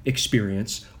human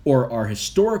experience or our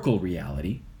historical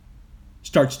reality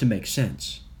starts to make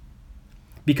sense.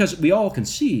 Because we all can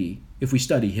see, if we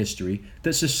study history,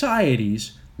 that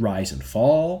societies rise and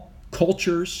fall,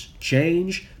 cultures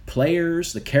change,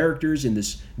 players, the characters in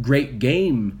this great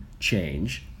game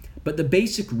change, but the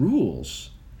basic rules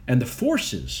and the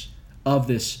forces of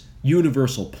this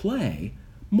universal play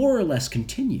more or less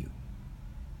continue.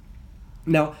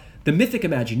 Now, the mythic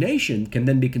imagination can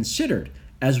then be considered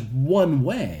as one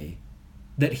way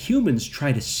that humans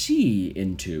try to see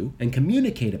into and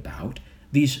communicate about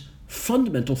these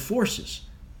fundamental forces,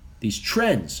 these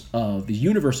trends of the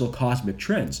universal cosmic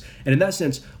trends. And in that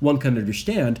sense, one can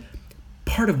understand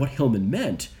part of what Hillman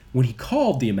meant when he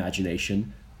called the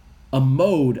imagination a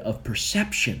mode of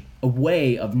perception, a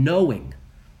way of knowing.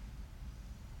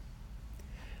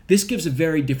 This gives a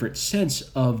very different sense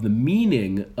of the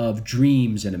meaning of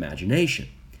dreams and imagination,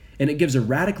 and it gives a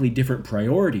radically different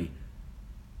priority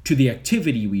to the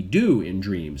activity we do in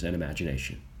dreams and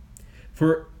imagination.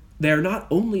 For they are not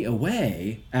only a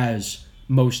way, as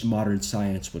most modern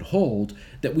science would hold,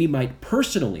 that we might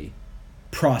personally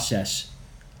process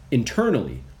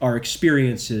internally our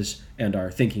experiences and our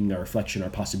thinking, our reflection, our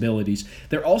possibilities.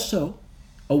 They're also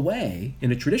a way, in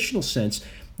a traditional sense,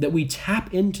 that we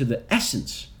tap into the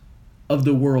essence of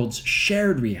the world's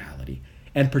shared reality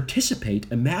and participate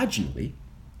imaginally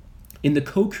in the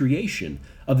co-creation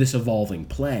of this evolving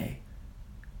play.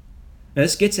 Now,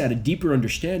 this gets at a deeper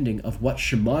understanding of what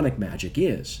shamanic magic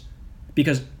is,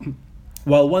 because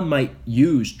while one might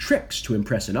use tricks to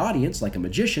impress an audience like a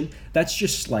magician, that's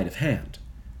just sleight of hand.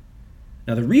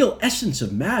 Now, the real essence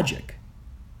of magic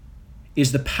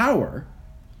is the power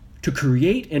to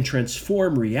create and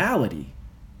transform reality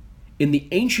in the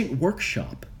ancient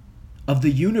workshop of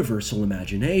the universal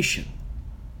imagination.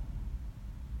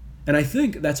 And I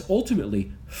think that's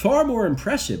ultimately far more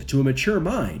impressive to a mature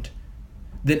mind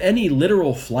than any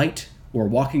literal flight or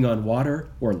walking on water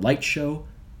or light show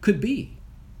could be.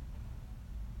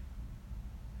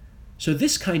 So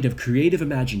this kind of creative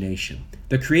imagination,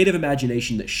 the creative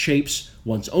imagination that shapes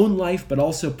one's own life but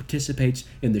also participates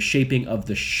in the shaping of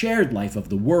the shared life of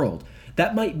the world,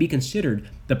 that might be considered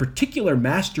the particular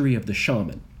mastery of the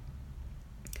shaman.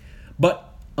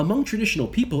 But among traditional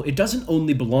people, it doesn't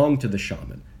only belong to the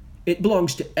shaman. It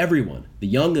belongs to everyone, the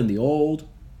young and the old,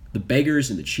 the beggars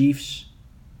and the chiefs.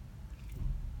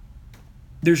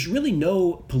 There's really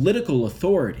no political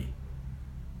authority.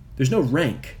 There's no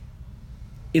rank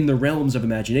in the realms of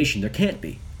imagination. There can't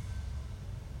be.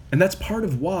 And that's part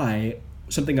of why,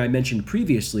 something I mentioned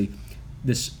previously,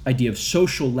 this idea of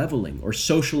social leveling or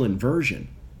social inversion,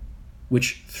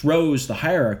 which throws the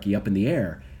hierarchy up in the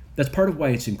air, that's part of why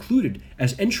it's included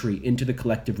as entry into the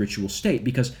collective ritual state,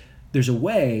 because there's a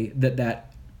way that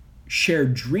that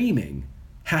shared dreaming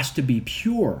has to be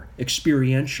pure,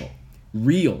 experiential,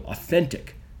 real,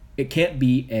 authentic. It can't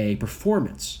be a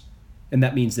performance, and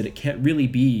that means that it can't really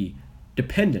be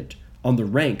dependent on the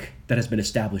rank that has been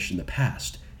established in the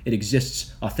past. It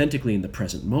exists authentically in the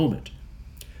present moment.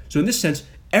 So in this sense,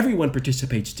 everyone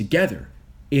participates together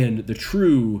in the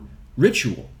true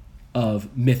ritual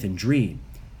of myth and dream.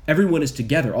 Everyone is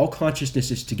together, all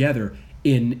consciousness is together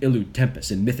in illud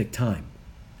tempus, in mythic time.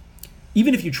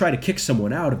 even if you try to kick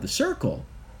someone out of the circle,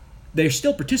 they're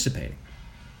still participating.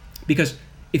 Because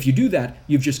if you do that,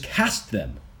 you've just cast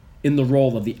them in the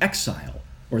role of the exile,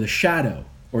 or the shadow,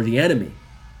 or the enemy.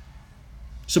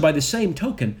 So by the same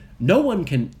token, no one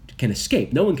can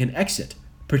escape, no one can exit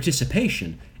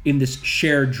participation in this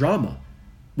shared drama,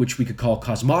 which we could call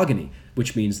cosmogony,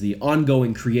 which means the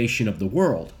ongoing creation of the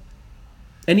world,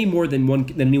 any more than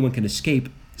anyone can escape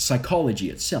psychology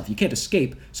itself. You can't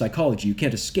escape psychology, you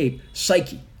can't escape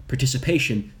psyche,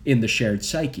 participation in the shared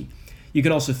psyche. You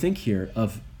can also think here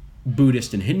of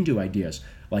Buddhist and Hindu ideas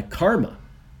like karma,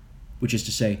 which is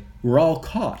to say, we're all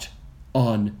caught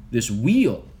on this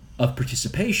wheel of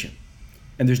participation,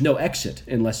 and there's no exit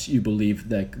unless you believe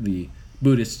that the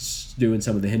Buddhists do and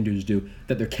some of the Hindus do,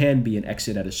 that there can be an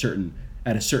exit at a certain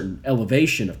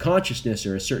elevation of consciousness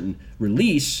or a certain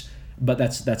release, but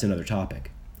that's another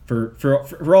topic.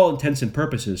 For all intents and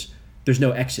purposes, there's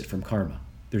no exit from karma.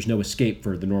 There's no escape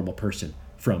for the normal person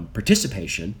from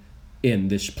participation in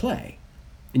this play,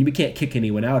 and we can't kick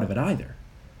anyone out of it either.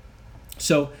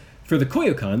 So for the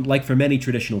Koyukan, like for many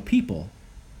traditional people,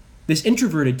 this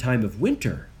introverted time of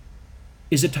winter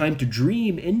is a time to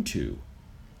dream into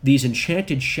these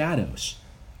enchanted shadows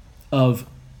of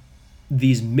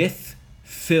these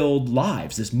myth-filled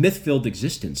lives, this myth-filled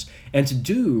existence, and to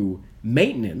do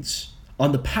maintenance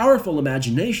on the powerful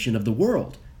imagination of the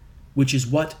world, which is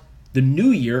what the new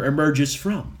year emerges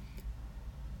from.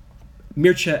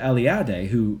 Mircea Eliade,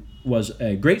 who was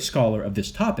a great scholar of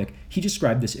this topic, he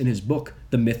described this in his book,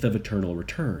 The Myth of Eternal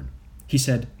Return. He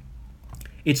said,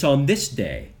 "It's on this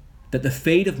day that the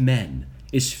fate of men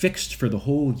is fixed for the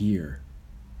whole year.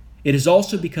 It is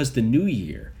also because the new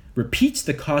year repeats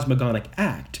the cosmogonic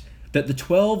act that the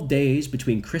 12 days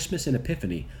between Christmas and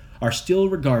Epiphany are still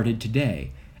regarded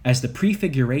today as the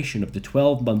prefiguration of the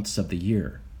 12 months of the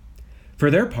year. For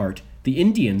their part, the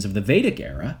Indians of the Vedic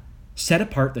era set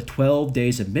apart the 12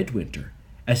 days of midwinter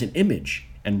as an image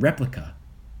and replica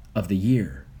of the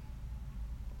year."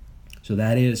 So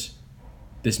that is,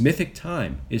 this mythic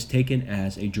time is taken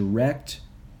as a direct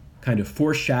kind of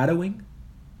foreshadowing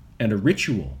and a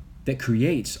ritual that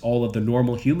creates all of the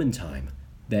normal human time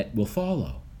that will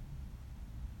follow.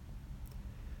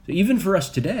 So even for us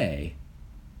today,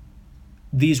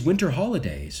 these winter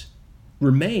holidays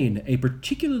remain a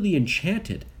particularly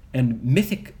enchanted and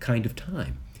mythic kind of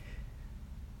time.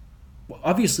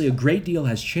 Obviously, a great deal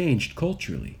has changed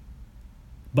culturally,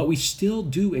 but we still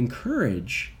do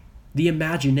encourage the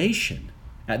imagination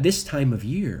at this time of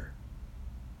year.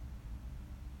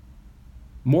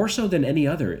 More so than any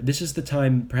other, this is the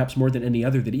time, perhaps more than any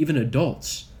other, that even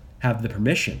adults have the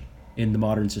permission in the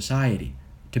modern society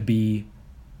to be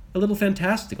a little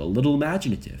fantastical, a little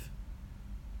imaginative.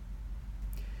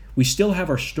 We still have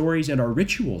our stories and our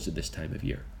rituals at this time of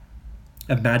year,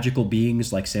 of magical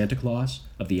beings like Santa Claus,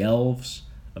 of the elves,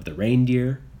 of the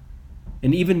reindeer,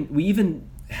 and we even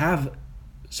have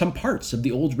some parts of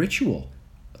the old ritual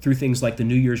through things like the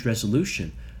New Year's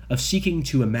resolution of seeking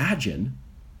to imagine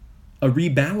a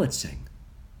rebalancing,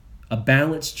 a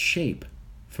balanced shape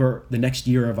for the next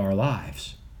year of our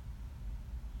lives.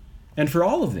 And for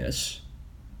all of this,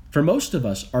 for most of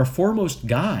us, our foremost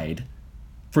guide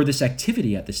for this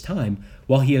activity at this time,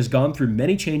 while he has gone through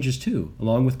many changes too,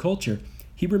 along with culture,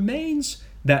 he remains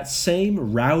that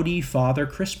same rowdy Father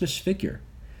Christmas figure,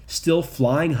 still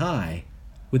flying high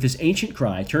with his ancient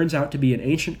cry, turns out to be an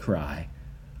ancient cry,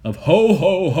 of ho,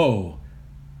 ho, ho,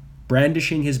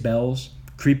 brandishing his bells,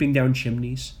 creeping down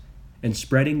chimneys, and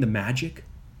spreading the magic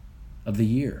of the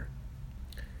year.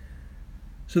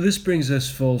 So this brings us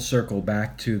full circle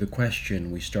back to the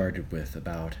question we started with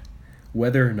about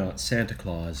whether or not Santa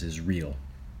Claus is real.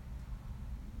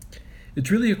 It's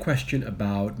really a question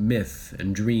about myth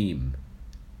and dream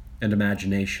and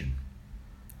imagination.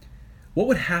 What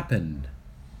would happen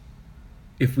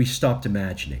if we stopped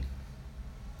imagining?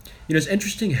 You know, it's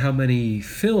interesting how many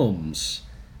films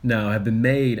now have been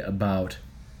made about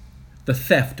the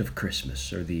theft of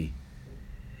Christmas or the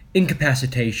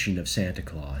incapacitation of Santa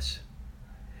Claus.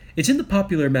 It's in the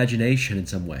popular imagination in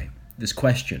some way, this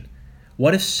question.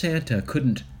 What if Santa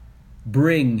couldn't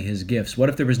bring his gifts? What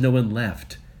if there was no one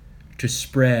left to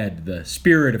spread the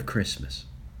spirit of Christmas?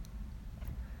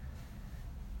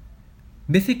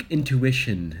 Mythic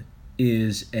intuition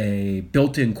is a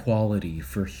built-in quality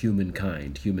for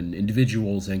humankind, human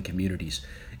individuals and communities.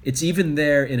 It's even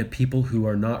there in a people who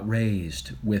are not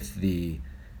raised with the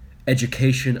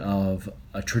education of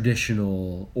a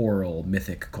traditional oral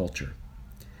mythic culture.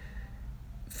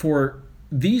 For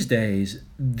these days,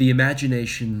 the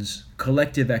imagination's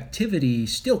collective activity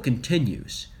still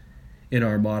continues in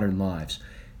our modern lives.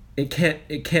 It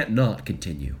can't not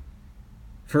continue.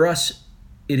 For us,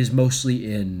 it is mostly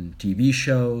in TV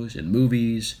shows and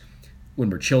movies, when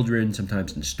we're children,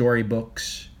 sometimes in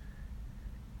storybooks.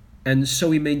 And so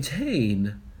we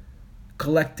maintain,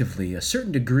 collectively, a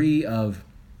certain degree of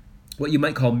what you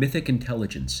might call mythic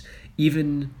intelligence,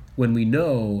 even when we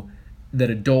know that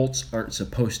adults aren't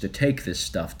supposed to take this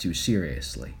stuff too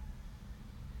seriously.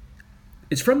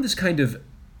 It's from this kind of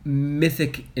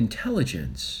mythic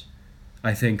intelligence,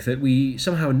 I think, that we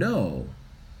somehow know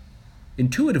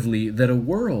intuitively that a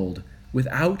world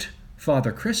without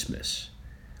Father Christmas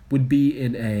would be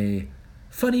in a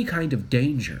funny kind of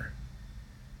danger.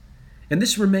 And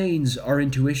this remains our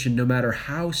intuition no matter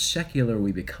how secular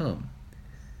we become.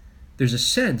 There's a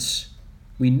sense,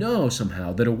 we know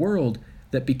somehow, that a world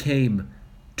that became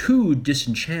too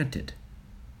disenchanted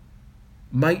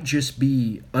might just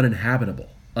be uninhabitable,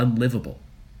 unlivable.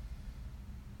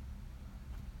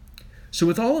 So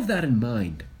with all of that in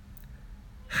mind,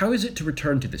 how is it to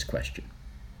return to this question?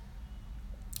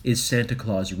 Is Santa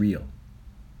Claus real?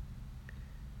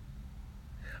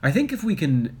 I think if we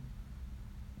can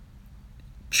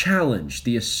challenge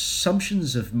the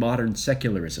assumptions of modern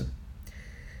secularism,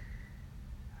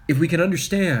 if we can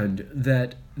understand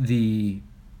that the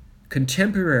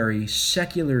contemporary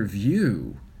secular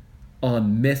view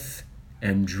on myth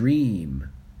and dream,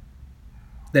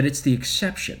 that it's the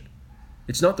exception,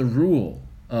 it's not the rule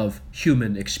of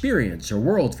human experience or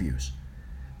worldviews,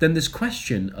 then this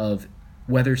question of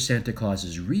whether Santa Claus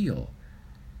is real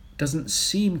doesn't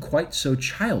seem quite so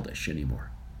childish anymore.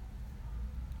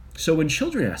 So when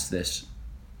children ask this,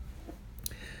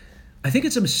 I think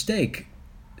it's a mistake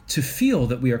to feel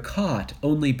that we are caught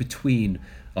only between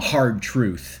a hard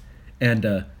truth and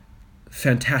a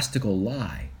fantastical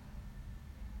lie.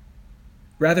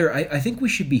 Rather, I think we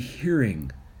should be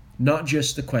hearing not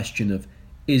just the question of,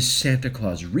 is Santa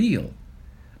Claus real?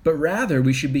 But rather,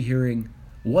 we should be hearing,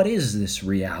 what is this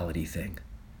reality thing?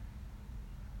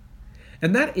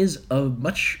 And that is a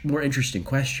much more interesting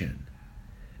question,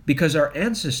 because our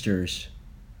ancestors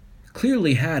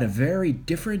clearly had a very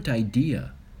different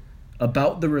idea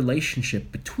about the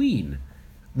relationship between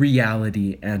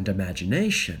reality and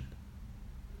imagination,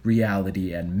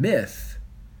 reality and myth,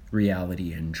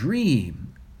 reality and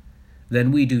dream,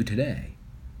 than we do today.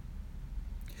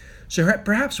 So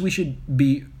perhaps we should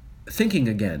be thinking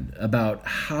again about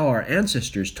how our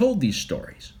ancestors told these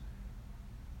stories,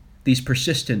 these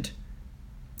persistent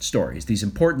stories, these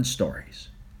important stories,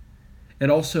 and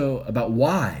also about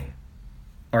why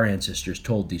our ancestors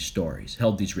told these stories,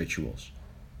 held these rituals.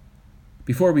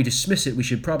 Before we dismiss it, we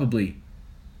should probably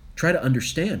try to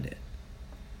understand it.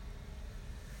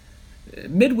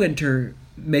 Midwinter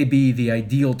may be the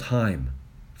ideal time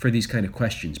for these kind of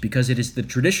questions because it is the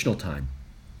traditional time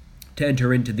to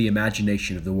enter into the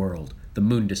imagination of the world, the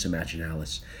mundus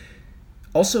imaginalis.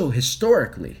 Also,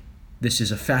 historically, this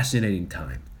is a fascinating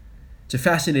time. It's a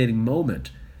fascinating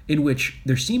moment in which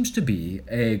there seems to be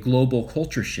a global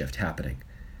culture shift happening.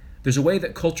 There's a way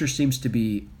that culture seems to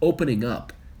be opening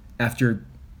up after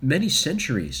many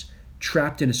centuries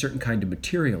trapped in a certain kind of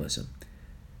materialism.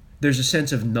 There's a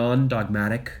sense of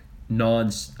non-dogmatic,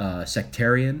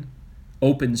 non-sectarian,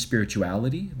 open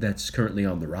spirituality that's currently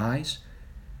on the rise.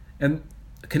 And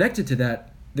connected to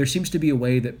that, there seems to be a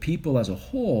way that people as a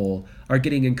whole are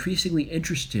getting increasingly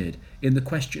interested in the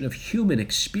question of human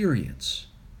experience.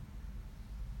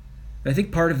 And I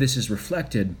think part of this is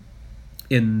reflected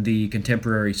in the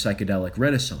contemporary psychedelic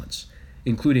renaissance,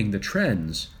 including the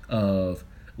trends of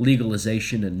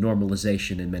legalization and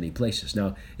normalization in many places.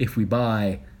 Now, if we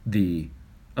buy the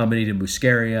Amanita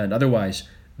muscaria and otherwise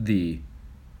the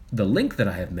link that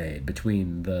I have made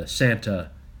between the Santa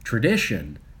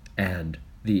tradition and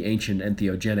the ancient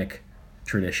entheogenic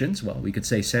traditions, well, we could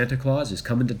say Santa Claus is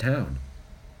coming to town.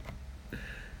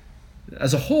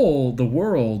 As a whole, the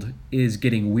world is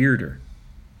getting weirder.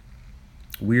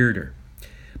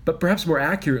 But perhaps more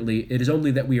accurately, it is only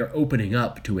that we are opening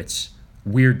up to its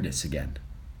weirdness again.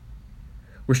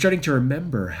 We're starting to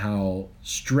remember how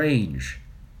strange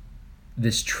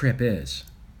this trip is.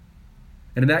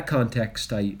 And in that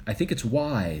context, I think it's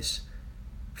wise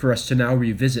for us to now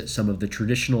revisit some of the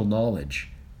traditional knowledge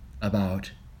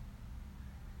about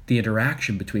the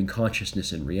interaction between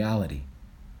consciousness and reality.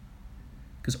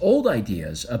 Because old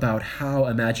ideas about how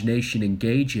imagination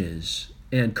engages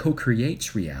and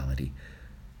co-creates reality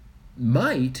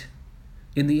might,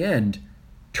 in the end,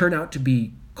 turn out to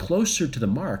be closer to the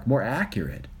mark, more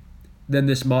accurate, than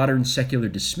this modern secular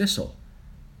dismissal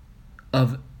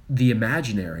of the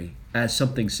imaginary as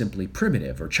something simply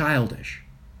primitive or childish.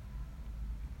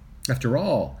 After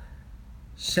all,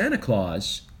 Santa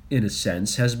Claus, in a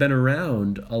sense, has been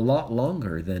around a lot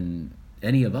longer than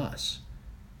any of us.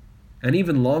 And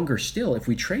even longer still if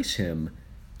we trace him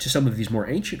to some of these more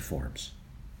ancient forms.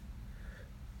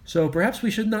 So perhaps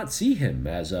we should not see him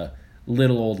as a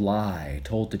little old lie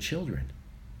told to children.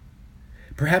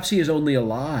 Perhaps he is only a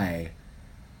lie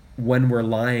when we're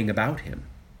lying about him.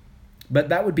 But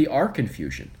that would be our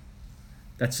confusion.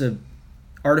 That's an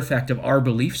artifact of our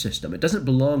belief system. It doesn't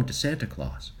belong to Santa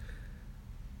Claus.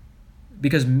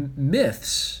 Because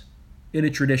myths, in a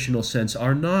traditional sense,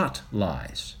 are not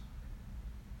lies.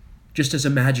 Just as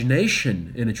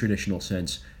imagination, in a traditional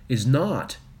sense, is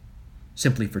not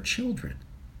simply for children.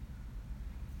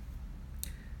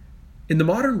 In the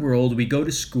modern world, we go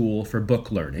to school for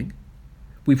book learning.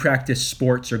 We practice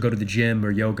sports or go to the gym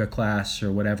or yoga class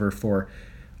or whatever for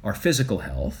our physical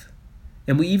health.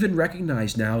 And we even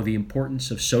recognize now the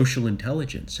importance of social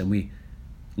intelligence, and we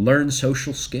learn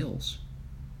social skills.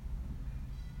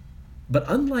 But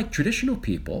unlike traditional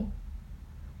people,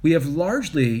 we have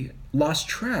largely lost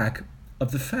track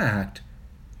of the fact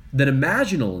that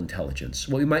imaginal intelligence,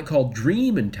 what we might call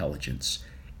dream intelligence,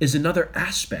 is another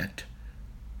aspect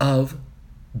of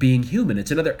being human.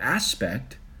 It's another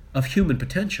aspect of human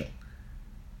potential.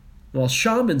 While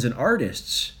shamans and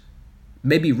artists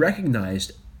may be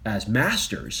recognized as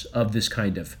masters of this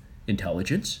kind of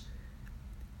intelligence,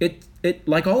 it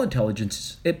like all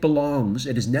intelligence, it belongs,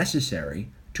 it is necessary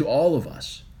to all of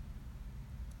us.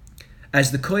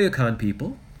 As the Koyukon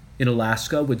people in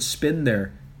Alaska would spin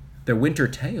their winter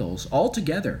tales all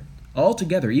together,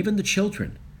 even the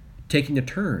children, taking a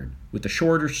turn with the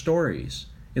shorter stories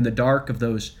in the dark of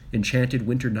those enchanted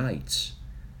winter nights.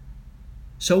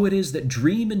 So it is that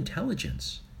dream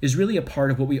intelligence is really a part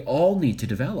of what we all need to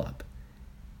develop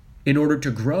in order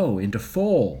to grow into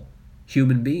full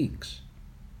human beings.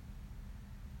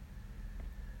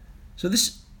 So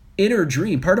this inner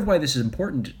dream, part of why this is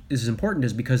important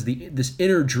is because this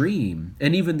inner dream,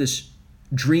 and even this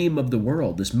dream of the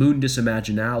world, this mundus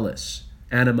imaginalis,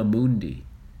 anima mundi,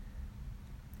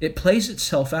 it plays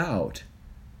itself out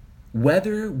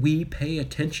whether we pay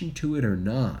attention to it or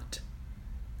not.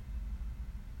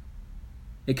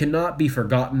 It cannot be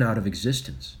forgotten out of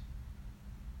existence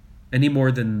any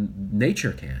more than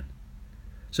nature can.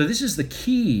 So this is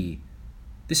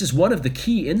one of the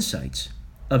key insights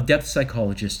of depth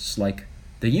psychologists like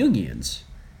the Jungians,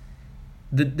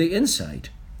 the insight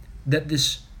that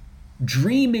this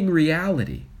dreaming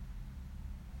reality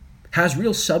has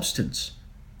real substance,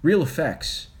 real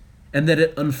effects, and that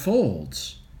it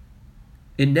unfolds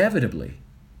inevitably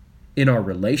in our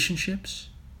relationships,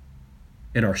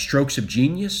 in our strokes of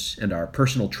genius and our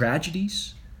personal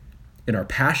tragedies, in our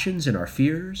passions and our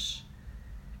fears,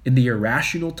 in the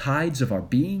irrational tides of our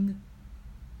being.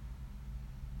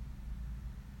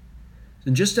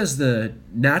 And just as the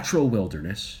natural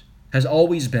wilderness has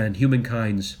always been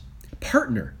humankind's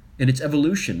partner in its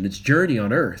evolution, in its journey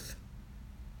on Earth,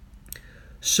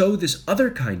 so this other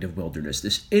kind of wilderness,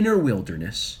 this inner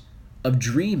wilderness of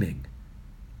dreaming,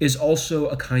 is also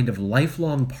a kind of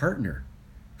lifelong partner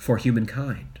for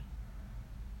humankind.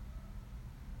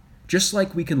 Just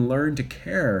like we can learn to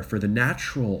care for the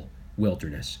natural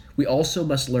wilderness, we also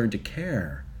must learn to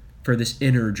care for this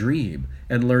inner dream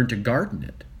and learn to garden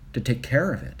it, to take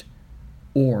care of it.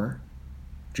 Or,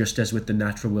 just as with the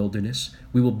natural wilderness,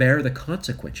 we will bear the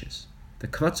consequences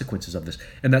of this.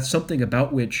 And that's something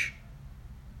about which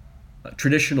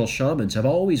traditional shamans have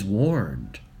always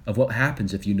warned of what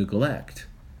happens if you neglect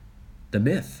the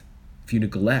myth, if you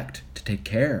neglect to take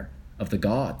care of the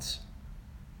gods,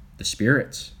 the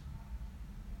spirits,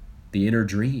 the inner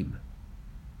dream.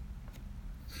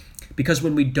 Because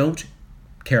when we don't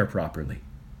care properly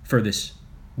for this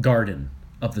garden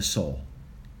of the soul,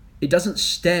 it doesn't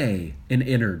stay an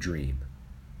inner dream,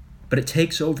 but it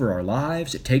takes over our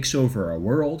lives, it takes over our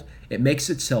world, it makes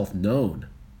itself known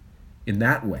in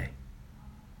that way.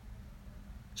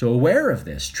 So aware of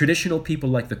this, traditional people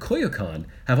like the Koyukon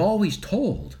have always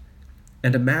told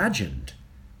and imagined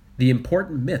the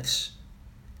important myths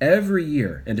every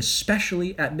year, and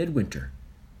especially at midwinter,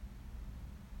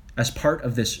 as part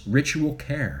of this ritual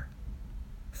care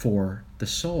for the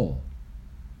soul,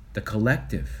 the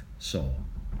collective soul.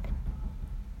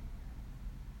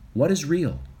 What is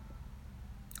real?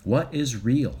 What is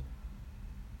real?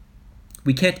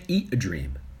 We can't eat a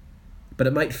dream, but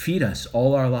it might feed us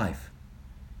all our life.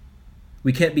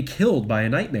 We can't be killed by a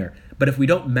nightmare, but if we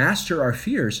don't master our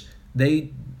fears,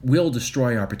 they will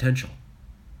destroy our potential.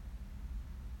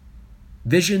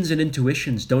 Visions and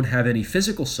intuitions don't have any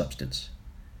physical substance,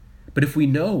 but if we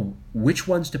know which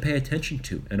ones to pay attention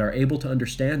to and are able to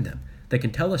understand them, they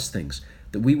can tell us things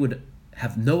that we would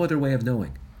have no other way of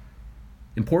knowing.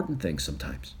 Important things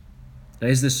sometimes. Now,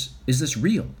 is this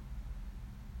real?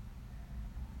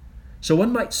 So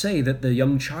one might say that the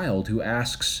young child who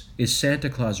asks, "Is Santa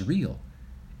Claus real?"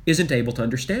 isn't able to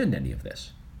understand any of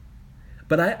this.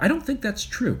 But I don't think that's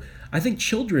true. I think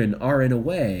children are, in a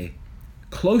way,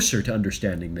 closer to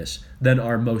understanding this than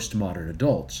are most modern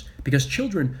adults, because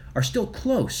children are still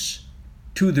close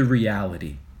to the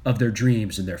reality of their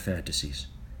dreams and their fantasies.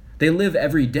 They live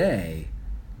every day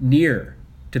near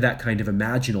to that kind of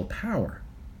imaginal power.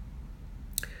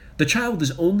 The child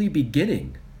is only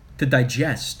beginning to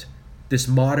digest this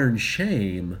modern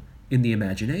shame in the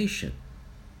imagination.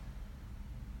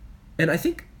 And I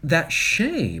think that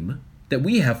shame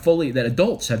that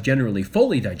adults have generally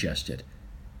fully digested,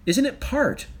 isn't it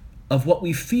part of what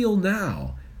we feel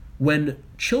now when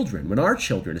our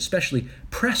children especially,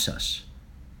 press us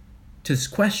to this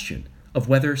question of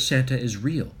whether Santa is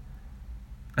real?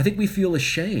 I think we feel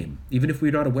ashamed, even if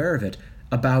we're not aware of it,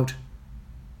 about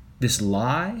this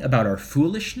lie, about our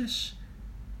foolishness.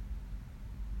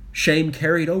 Shame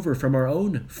carried over from our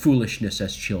own foolishness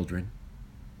as children.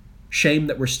 Shame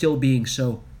that we're still being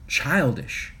so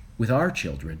childish with our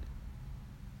children.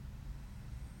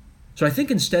 So I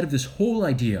think instead of this whole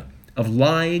idea of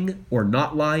lying or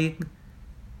not lying,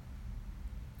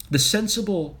 the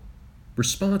sensible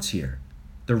response here,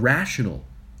 the rational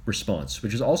response,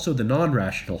 which is also the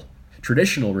non-rational,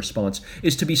 traditional response,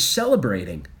 is to be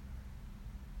celebrating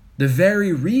the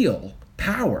very real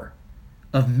power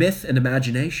of myth and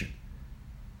imagination.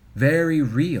 Very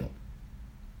real.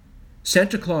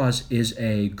 Santa Claus is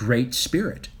a great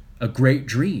spirit, a great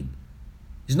dream.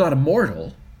 He's not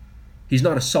immortal. He's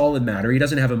not a solid matter. He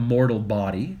doesn't have a mortal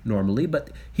body normally, but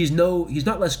he's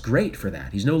not less great for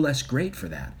that. He's no less great for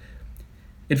that.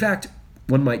 In fact,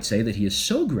 one might say that he is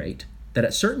so great that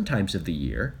at certain times of the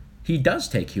year, he does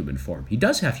take human form. He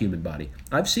does have human body.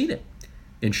 I've seen it.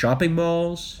 In shopping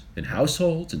malls, in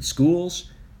households, in schools.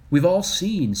 We've all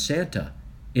seen Santa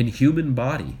in human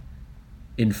body,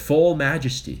 in full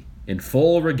majesty, in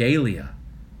full regalia.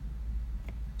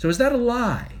 So is that a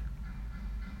lie?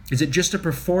 Is it just a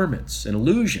performance, an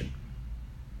illusion?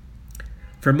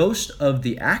 For most of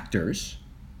the actors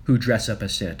who dress up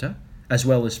as Santa, as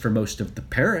well as for most of the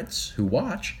parents who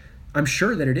watch, I'm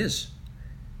sure that it is.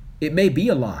 It may be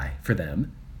a lie for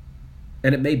them,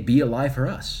 and it may be a lie for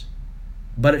us.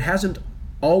 But it hasn't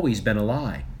always been a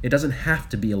lie. It doesn't have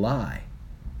to be a lie.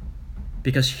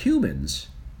 Because humans,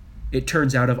 it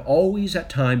turns out, have always at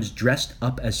times dressed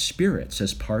up as spirits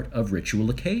as part of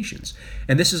ritual occasions.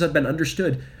 And this has been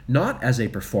understood not as a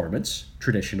performance,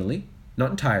 traditionally, not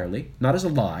entirely, not as a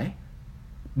lie,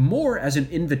 more as an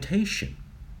invitation.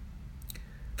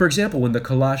 For example, when the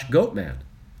Kailash goat man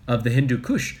of the Hindu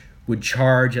Kush would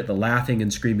charge at the laughing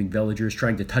and screaming villagers,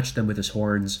 trying to touch them with his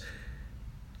horns,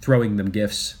 throwing them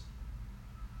gifts,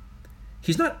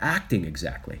 he's not acting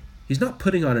exactly. He's not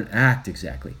putting on an act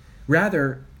exactly.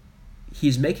 Rather,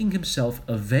 he's making himself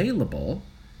available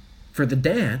for the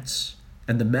dance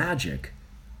and the magic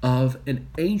of an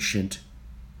ancient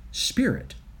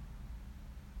spirit.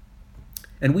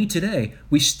 And we today,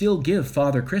 we still give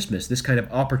Father Christmas this kind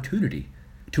of opportunity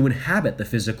to inhabit the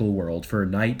physical world for a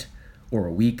night or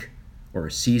a week or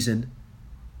a season,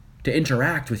 to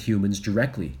interact with humans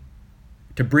directly,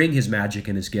 to bring his magic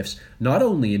and his gifts not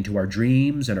only into our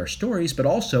dreams and our stories, but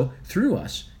also through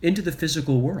us into the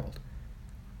physical world.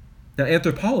 Now,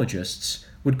 anthropologists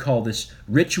would call this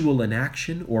ritual in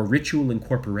action or ritual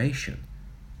incorporation,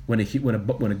 when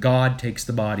a god takes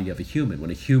the body of a human,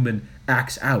 when a human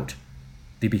acts out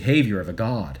the behavior of a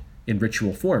god in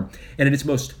ritual form. And in its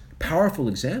most powerful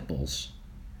examples,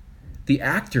 the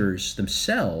actors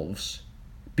themselves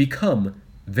become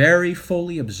very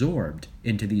fully absorbed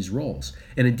into these roles,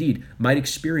 and indeed might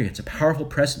experience a powerful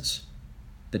presence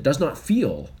that does not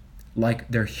feel like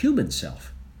their human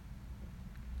self.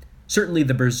 Certainly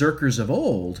the berserkers of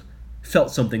old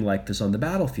felt something like this on the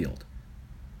battlefield.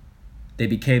 They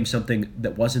became something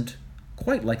that wasn't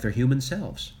quite like their human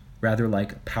selves, rather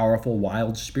like powerful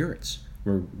wild spirits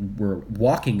were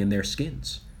walking in their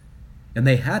skins. And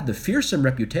they had the fearsome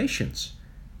reputations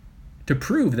to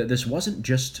prove that this wasn't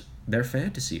just their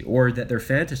fantasy, or that their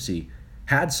fantasy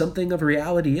had something of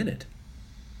reality in it.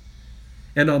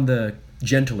 And on the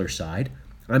gentler side,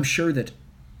 I'm sure that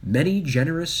many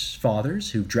generous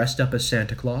fathers who've dressed up as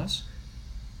Santa Claus,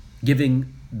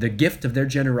 giving the gift of their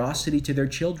generosity to their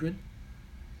children,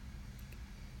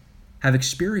 have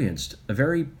experienced a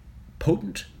very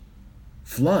potent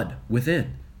flood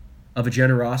within of a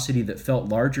generosity that felt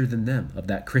larger than them, of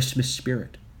that Christmas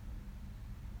spirit.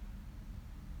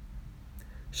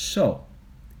 So,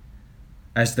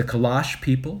 as the Kailash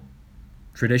people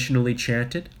traditionally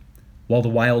chanted, while the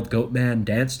wild goat man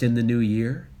danced in the new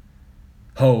year?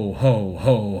 Ho, ho,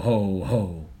 ho, ho,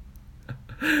 ho.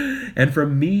 And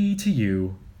from me to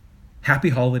you, happy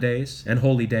holidays and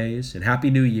holy days and happy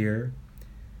new year.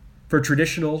 For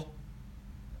traditional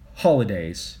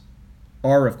holidays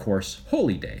are, of course,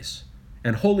 holy days.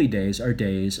 And holy days are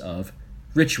days of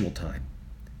ritual time,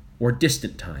 or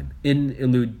distant time, in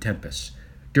illud tempus,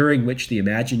 during which the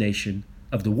imagination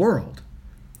of the world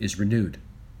is renewed.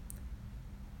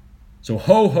 So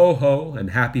ho, ho, ho, and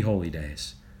happy holy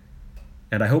days.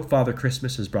 And I hope Father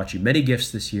Christmas has brought you many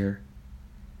gifts this year,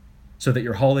 so that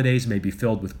your holidays may be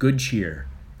filled with good cheer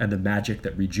and the magic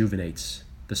that rejuvenates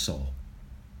the soul.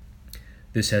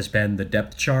 This has been The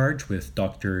Depth Charge with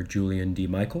Dr. Julian D.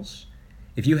 Michaels.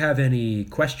 If you have any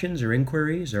questions or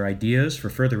inquiries or ideas for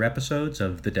further episodes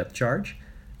of The Depth Charge,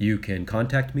 you can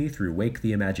contact me through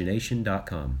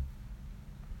waketheimagination.com.